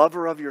did the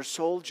lover of your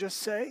soul just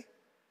say?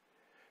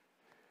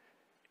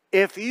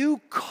 If you're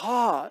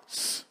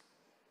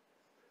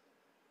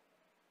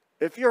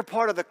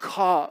part of the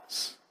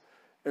cause,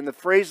 and the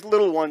phrase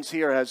little ones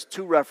here has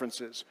 2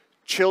 references,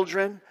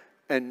 children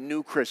and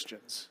new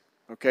Christians.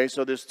 Okay,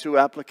 so there's 2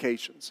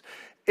 applications.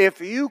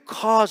 If you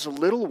cause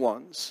little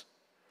ones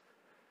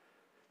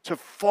to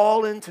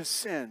fall into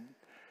sin,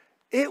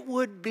 it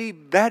would be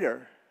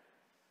better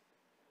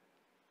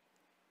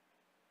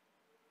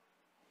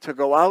to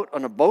go out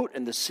on a boat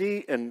in the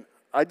sea. And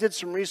I did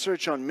some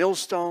research on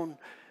millstone.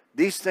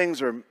 These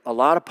things are a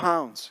lot of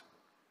pounds.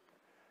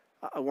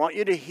 I want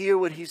you to hear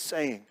what he's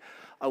saying.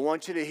 I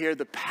want you to hear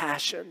the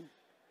passion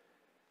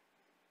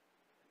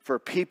for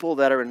people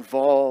that are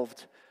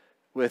involved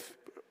with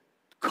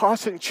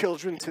causing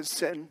children to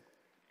sin.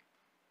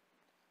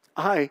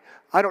 I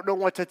don't know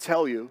what to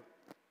tell you,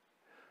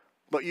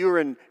 but you're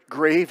in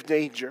grave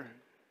danger.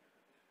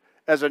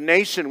 As a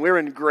nation, we're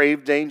in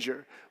grave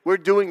danger. We're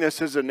doing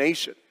this as a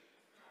nation.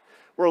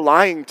 We're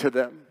lying to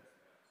them.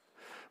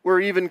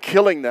 We're even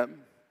killing them.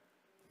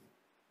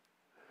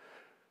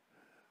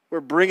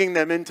 We're bringing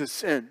them into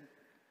sin.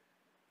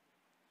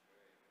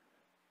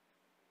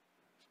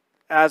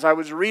 As I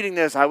was reading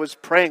this, I was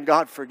praying,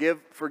 God, forgive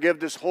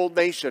this whole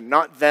nation,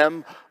 not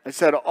them. I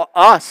said,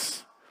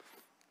 us.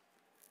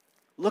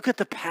 Look at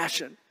the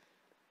passion.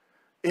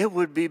 It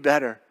would be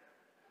better.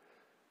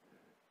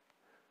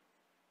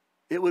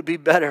 It would be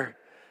better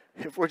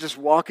if we're just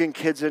walking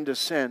kids into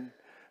sin.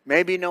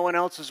 Maybe no one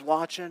else is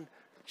watching.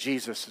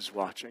 Jesus is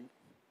watching.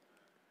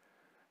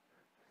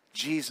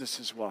 Jesus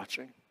is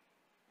watching.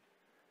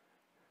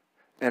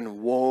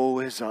 And woe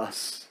is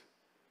us.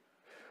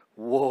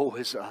 Woe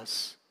is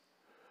us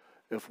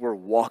if we're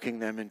walking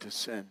them into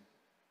sin.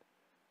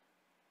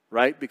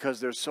 Right? Because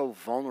they're so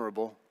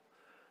vulnerable.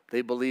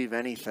 They believe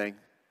anything.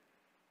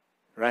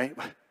 Right?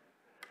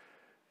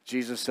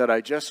 Jesus said,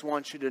 I just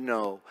want you to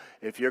know,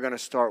 if you're going to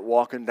start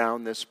walking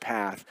down this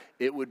path,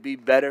 it would be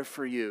better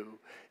for you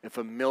if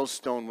a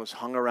millstone was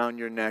hung around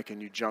your neck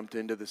and you jumped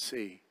into the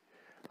sea.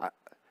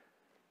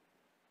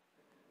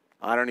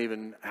 I don't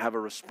even have a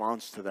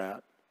response to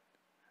that.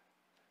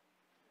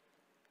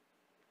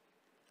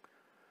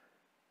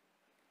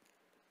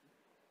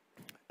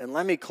 And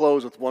let me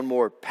close with one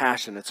more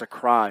passion. It's a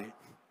cry.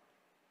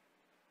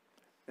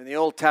 In the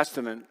Old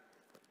Testament,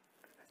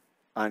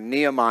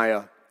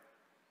 Nehemiah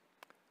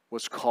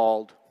was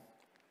called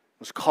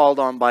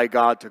on by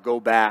God to go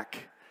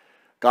back.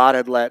 God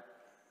had let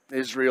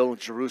Israel and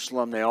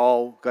Jerusalem, they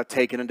all got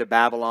taken into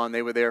Babylon.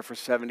 They were there for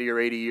 70 or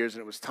 80 years,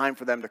 and it was time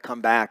for them to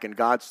come back. And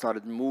God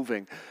started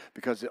moving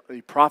because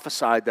he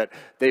prophesied that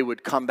they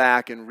would come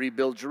back and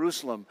rebuild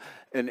Jerusalem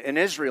in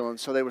Israel. And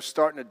so they were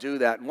starting to do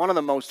that. And one of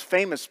the most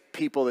famous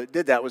people that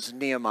did that was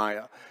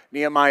Nehemiah.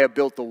 Nehemiah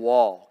built the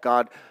wall.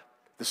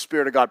 The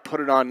Spirit of God put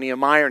it on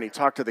Nehemiah, and he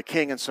talked to the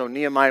king. And so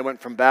Nehemiah went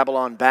from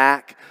Babylon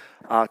back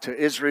to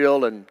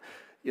Israel. And,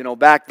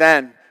 back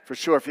then, for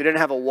sure, if you didn't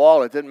have a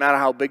wall, it didn't matter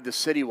how big the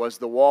city was,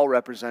 the wall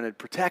represented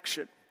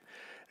protection.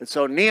 And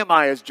so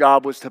Nehemiah's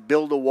job was to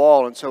build a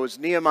wall. And so as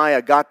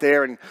Nehemiah got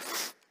there, and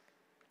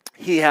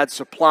he had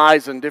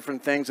supplies and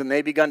different things, and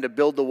they began to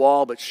build the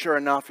wall. But sure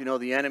enough,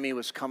 the enemy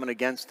was coming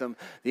against them.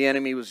 The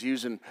enemy was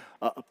using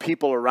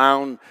people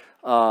around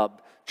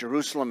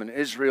Jerusalem and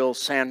Israel,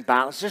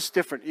 Sanballat, just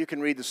different. You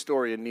can read the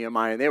story in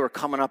Nehemiah. They were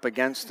coming up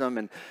against them,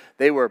 and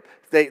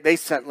they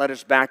sent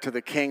letters back to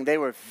the king. They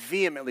were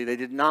vehemently, they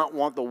did not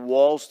want the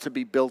walls to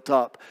be built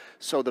up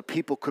so the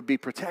people could be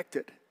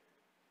protected.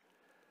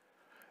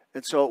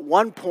 And so at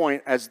one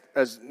point, as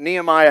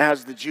Nehemiah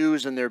has the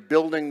Jews and they're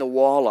building the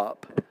wall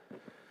up,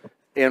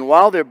 and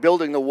while they're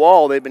building the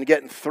wall, they've been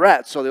getting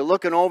threats, so they're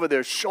looking over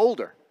their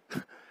shoulder.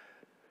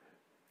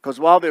 Because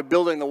while they're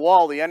building the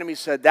wall, the enemy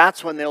said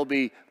that's when they'll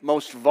be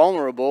most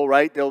vulnerable,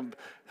 right? They'll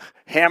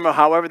hammer,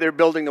 however they're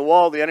building the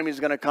wall, the enemy's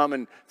going to come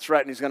and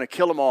threaten. He's going to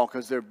kill them all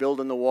because they're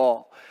building the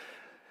wall.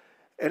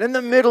 And in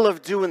the middle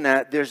of doing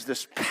that, there's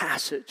this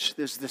passage,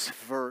 there's this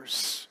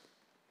verse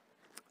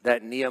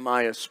that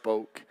Nehemiah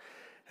spoke.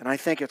 And I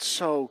think it's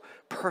so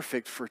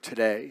perfect for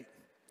today.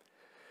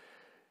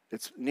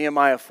 It's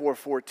Nehemiah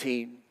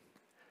 4:14.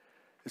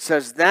 It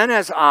says,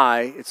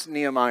 it's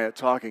Nehemiah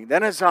talking,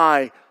 then as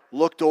I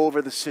looked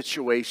over the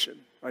situation.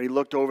 Right? He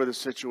looked over the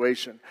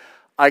situation.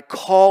 I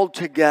called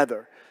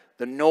together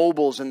the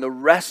nobles and the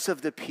rest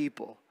of the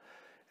people,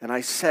 and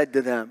I said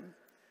to them,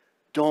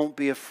 don't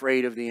be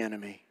afraid of the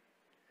enemy.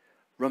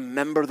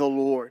 Remember the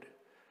Lord,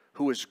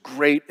 who is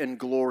great and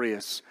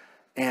glorious,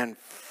 and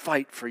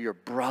fight for your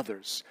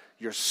brothers,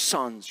 your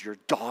sons, your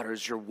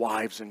daughters, your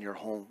wives, and your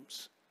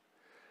homes.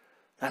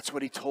 That's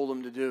what he told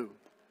them to do.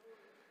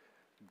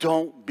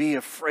 Don't be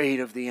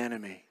afraid of the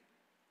enemy.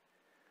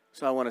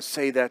 So I want to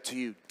say that to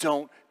you.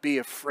 Don't be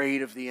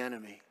afraid of the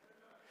enemy.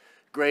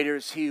 Greater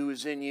is he who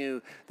is in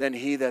you than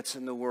he that's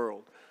in the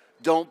world.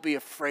 Don't be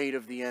afraid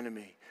of the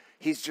enemy.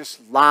 He's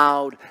just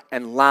loud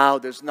and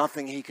loud. There's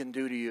nothing he can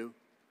do to you.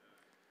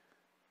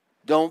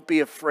 Don't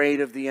be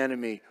afraid of the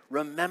enemy.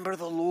 Remember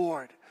the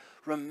Lord.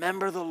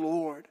 Remember the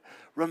Lord.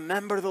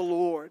 Remember the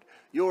Lord.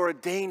 You're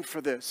ordained for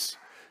this.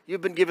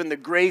 You've been given the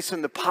grace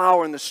and the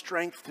power and the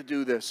strength to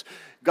do this.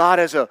 God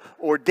has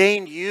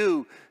ordained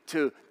you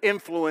to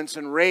influence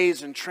and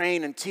raise and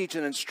train and teach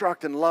and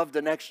instruct and love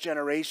the next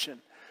generation.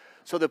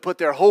 So they put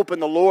their hope in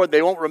the Lord.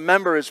 They won't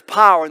remember his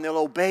power and they'll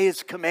obey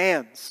his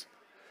commands.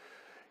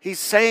 He's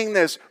saying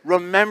this,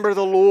 remember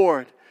the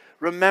Lord.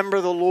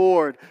 remember the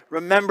Lord,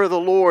 remember the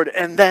Lord,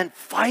 and then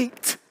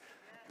fight.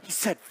 He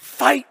said,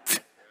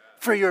 fight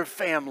for your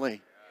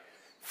family.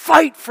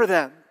 Fight for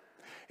them.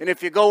 And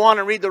if you go on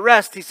and read the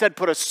rest, he said,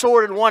 put a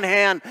sword in one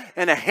hand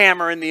and a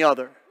hammer in the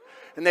other.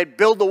 And they'd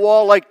build the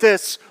wall like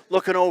this,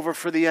 looking over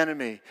for the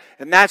enemy.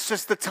 And that's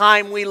just the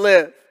time we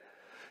live.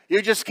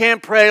 You just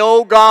can't pray,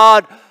 oh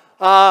God,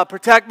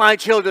 protect my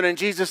children in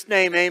Jesus'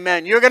 name,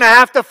 amen. You're going to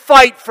have to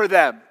fight for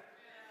them.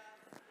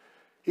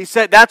 He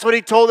said, that's what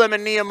he told them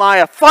in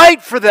Nehemiah.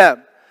 Fight for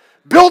them.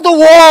 Build a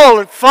wall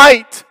and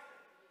fight.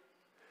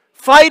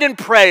 Fight in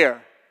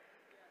prayer.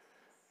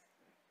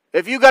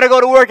 If you got to go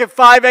to work at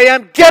 5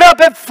 a.m., get up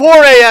at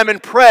 4 a.m.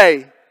 and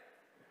pray.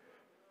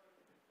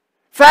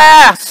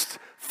 Fast.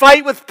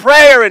 Fight with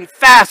prayer and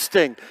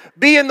fasting.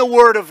 Be in the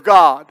Word of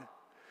God.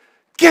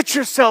 Get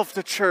yourself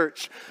to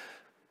church.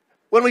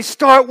 When we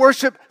start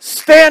worship,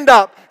 stand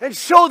up and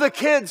show the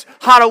kids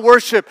how to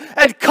worship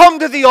and come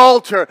to the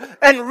altar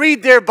and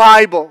read their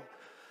Bible.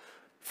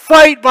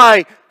 Fight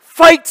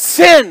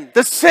sin,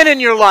 the sin in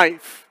your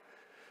life.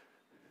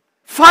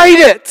 Fight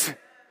it.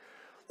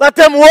 Let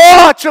them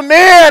watch a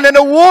man and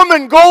a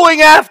woman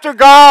going after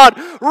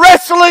God,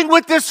 wrestling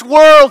with this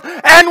world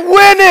and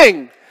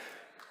winning.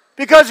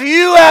 Because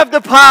you have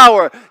the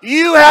power.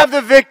 You have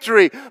the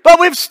victory.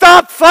 But we've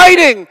stopped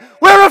fighting.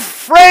 We're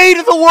afraid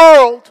of the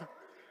world.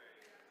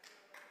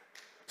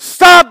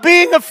 Stop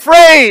being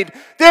afraid.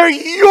 They're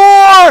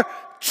your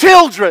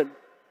children.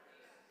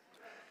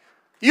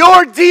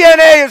 Your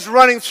DNA is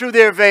running through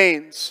their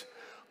veins.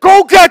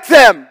 Go get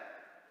them.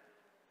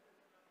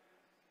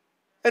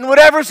 And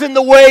whatever's in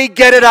the way,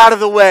 get it out of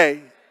the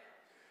way.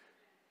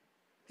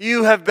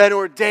 You have been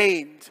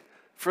ordained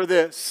for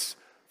this.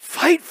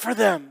 Fight for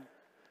them.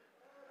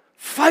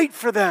 Fight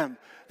for them.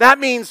 That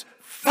means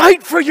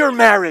fight for your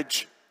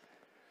marriage.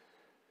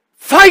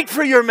 Fight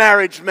for your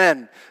marriage,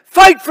 men.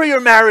 Fight for your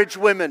marriage,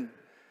 women.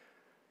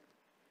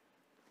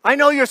 I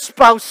know your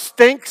spouse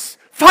stinks.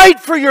 Fight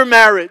for your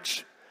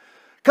marriage.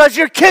 Because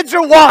your kids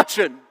are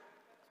watching.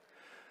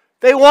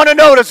 They want to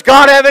know, does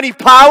God have any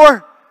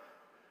power?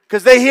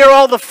 Because they hear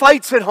all the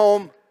fights at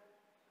home.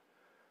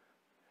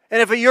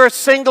 And if you're a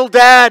single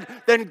dad,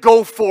 then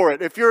go for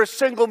it. If you're a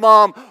single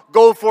mom,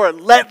 go for it.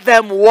 Let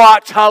them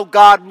watch how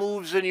God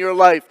moves in your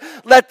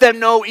life. Let them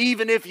know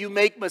even if you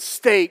make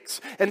mistakes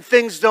and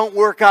things don't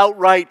work out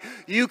right,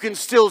 you can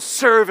still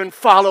serve and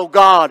follow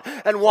God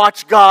and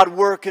watch God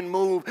work and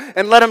move.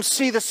 And let them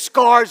see the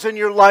scars in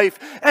your life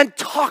and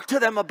talk to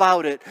them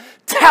about it.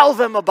 Tell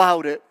them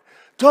about it.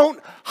 Don't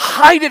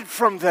hide it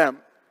from them.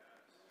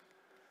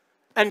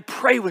 And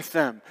pray with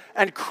them,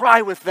 and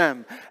cry with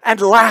them, and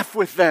laugh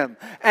with them,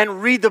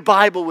 and read the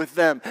Bible with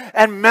them,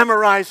 and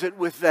memorize it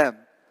with them,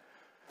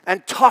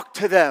 and talk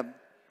to them,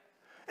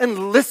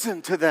 and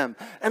listen to them,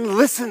 and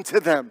listen to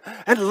them,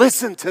 and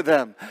listen to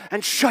them,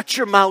 and shut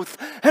your mouth,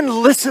 and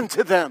listen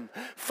to them.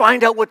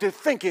 Find out what they're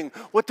thinking,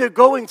 what they're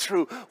going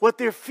through, what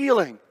they're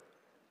feeling,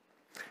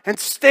 and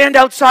stand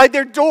outside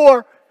their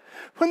door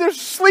when they're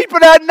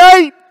sleeping at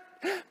night.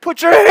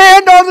 Put your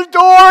hand on the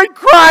door and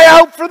cry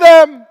out for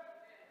them.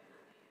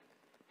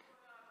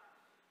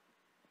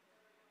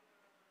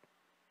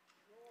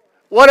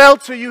 What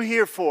else are you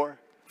here for?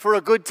 For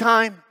a good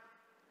time?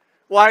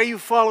 Why are you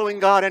following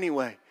God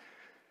anyway?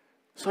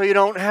 So you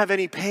don't have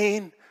any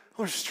pain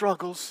or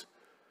struggles?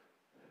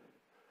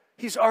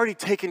 He's already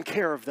taken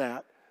care of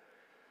that.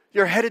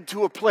 You're headed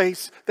to a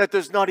place that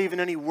there's not even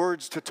any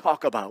words to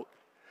talk about.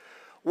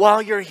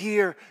 While you're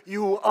here,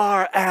 you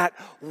are at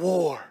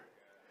war.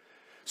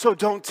 So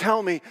don't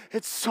tell me,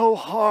 it's so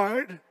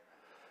hard.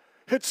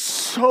 It's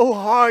so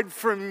hard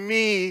for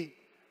me.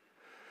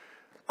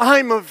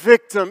 I'm a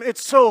victim.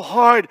 It's so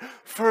hard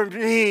for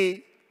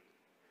me.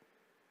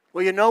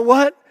 Well, you know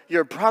what?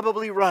 You're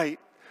probably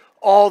right.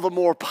 All the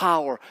more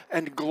power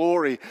and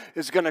glory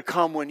is going to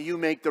come when you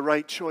make the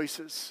right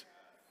choices.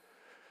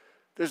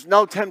 There's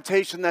no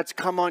temptation that's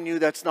come on you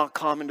that's not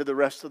common to the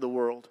rest of the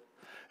world.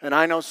 And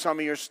I know some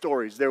of your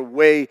stories.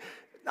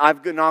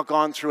 I've not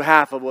gone through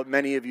half of what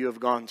many of you have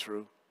gone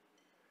through.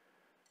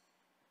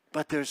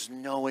 But there's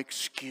no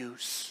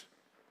excuse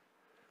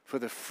for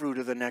the fruit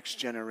of the next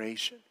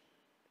generation.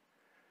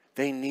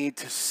 They need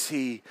to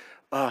see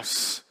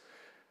us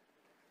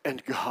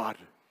and God.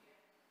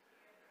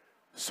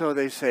 So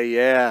they say,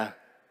 yeah,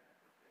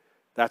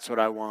 that's what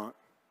I want.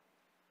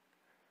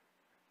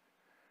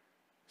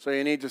 So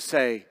you need to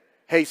say,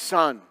 hey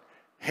son,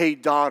 hey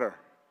daughter,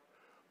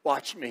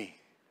 watch me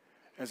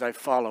as I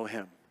follow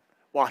him.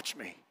 Watch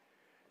me.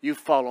 You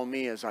follow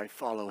me as I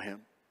follow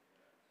him.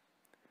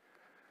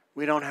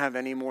 We don't have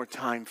any more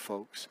time,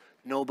 folks.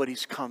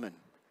 Nobody's coming.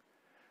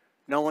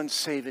 No one's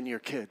saving your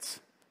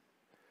kids.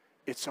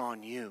 It's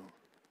on you.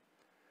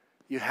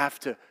 You have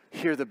to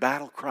hear the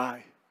battle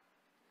cry.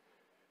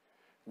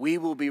 We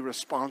will be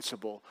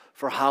responsible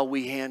for how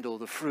we handle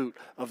the fruit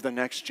of the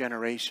next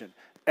generation.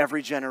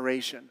 Every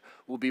generation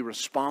will be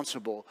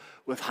responsible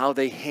with how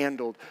they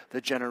handled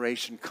the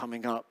generation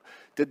coming up.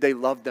 Did they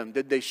love them?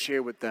 Did they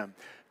share with them?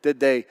 Did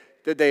they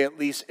at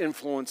least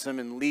influence them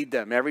and lead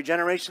them? Every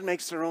generation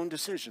makes their own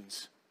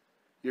decisions.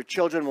 Your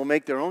children will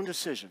make their own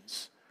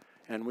decisions.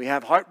 And we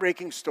have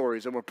heartbreaking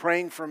stories, and we're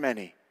praying for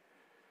many.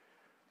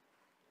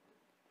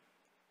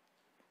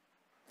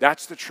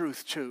 That's the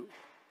truth too.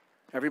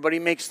 Everybody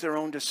makes their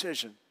own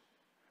decision.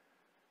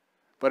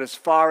 But as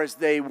far as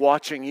they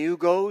watching you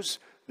goes,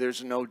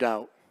 there's no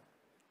doubt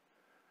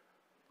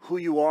who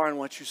you are and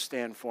what you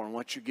stand for and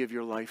what you give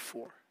your life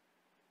for.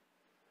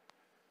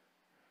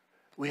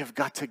 We have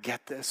got to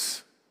get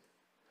this.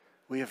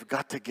 We have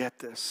got to get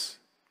this.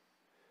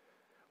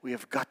 We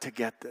have got to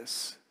get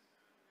this.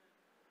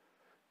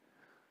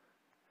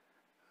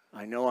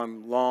 I know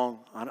I'm long.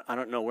 I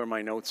don't know where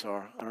my notes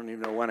are. I don't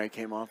even know when I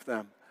came off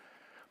them.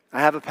 I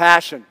have a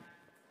passion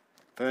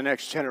for the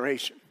next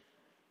generation.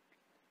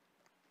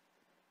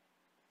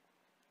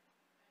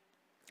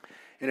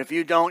 And if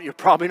you don't, you're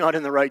probably not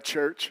in the right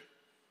church.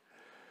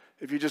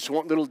 If you just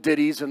want little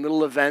ditties and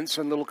little events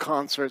and little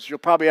concerts, you'll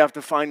probably have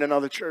to find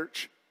another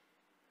church.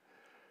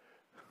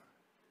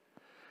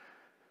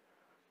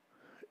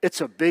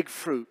 It's a big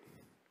fruit.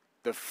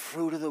 The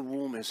fruit of the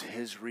womb is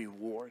His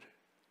reward.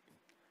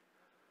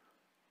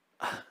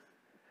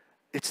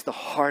 It's the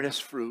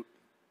hardest fruit.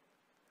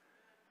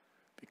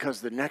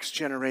 Because the next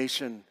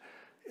generation,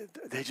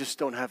 they just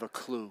don't have a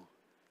clue.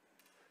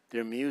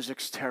 Their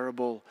music's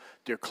terrible.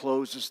 Their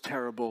clothes is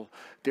terrible.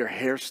 Their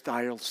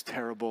hairstyle's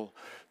terrible.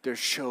 Their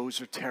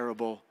shows are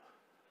terrible.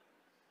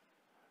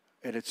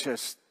 And it's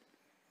just,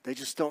 they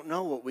just don't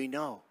know what we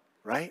know,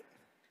 right?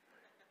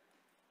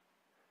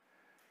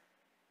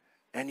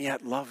 And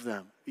yet love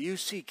them. You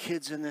see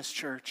kids in this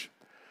church,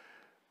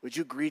 would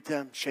you greet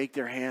them, shake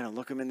their hand, and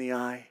look them in the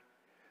eye?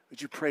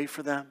 Would you pray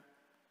for them?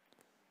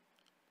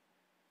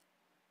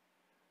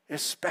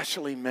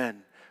 Especially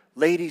men.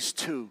 Ladies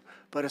too,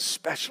 but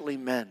especially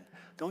men.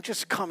 Don't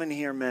just come in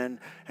here, men,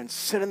 and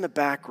sit in the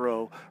back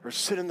row or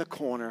sit in the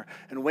corner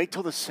and wait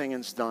till the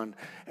singing's done.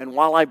 And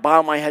while I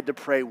bow my head to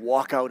pray,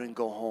 walk out and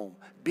go home.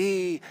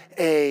 Be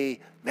a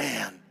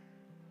man.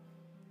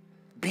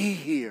 Be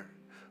here.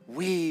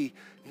 We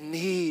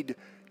need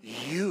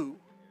you.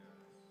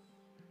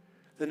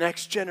 The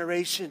next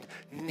generation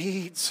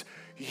needs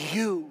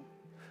you.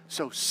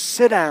 So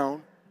sit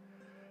down.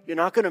 You're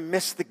not going to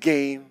miss the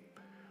game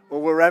or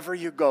wherever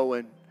you're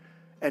going.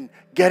 And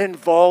get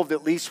involved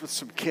at least with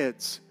some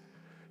kids.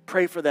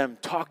 Pray for them.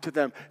 Talk to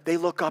them. They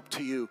look up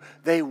to you.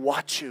 They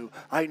watch you.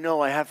 I know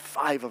I have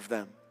 5 of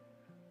them.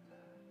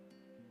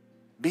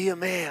 Be a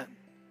man.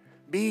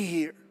 Be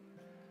here.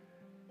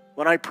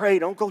 When I pray,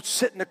 don't go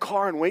sit in the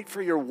car and wait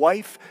for your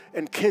wife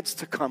and kids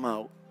to come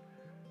out.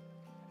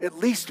 At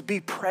least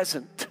be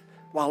present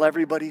while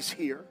everybody's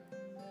here.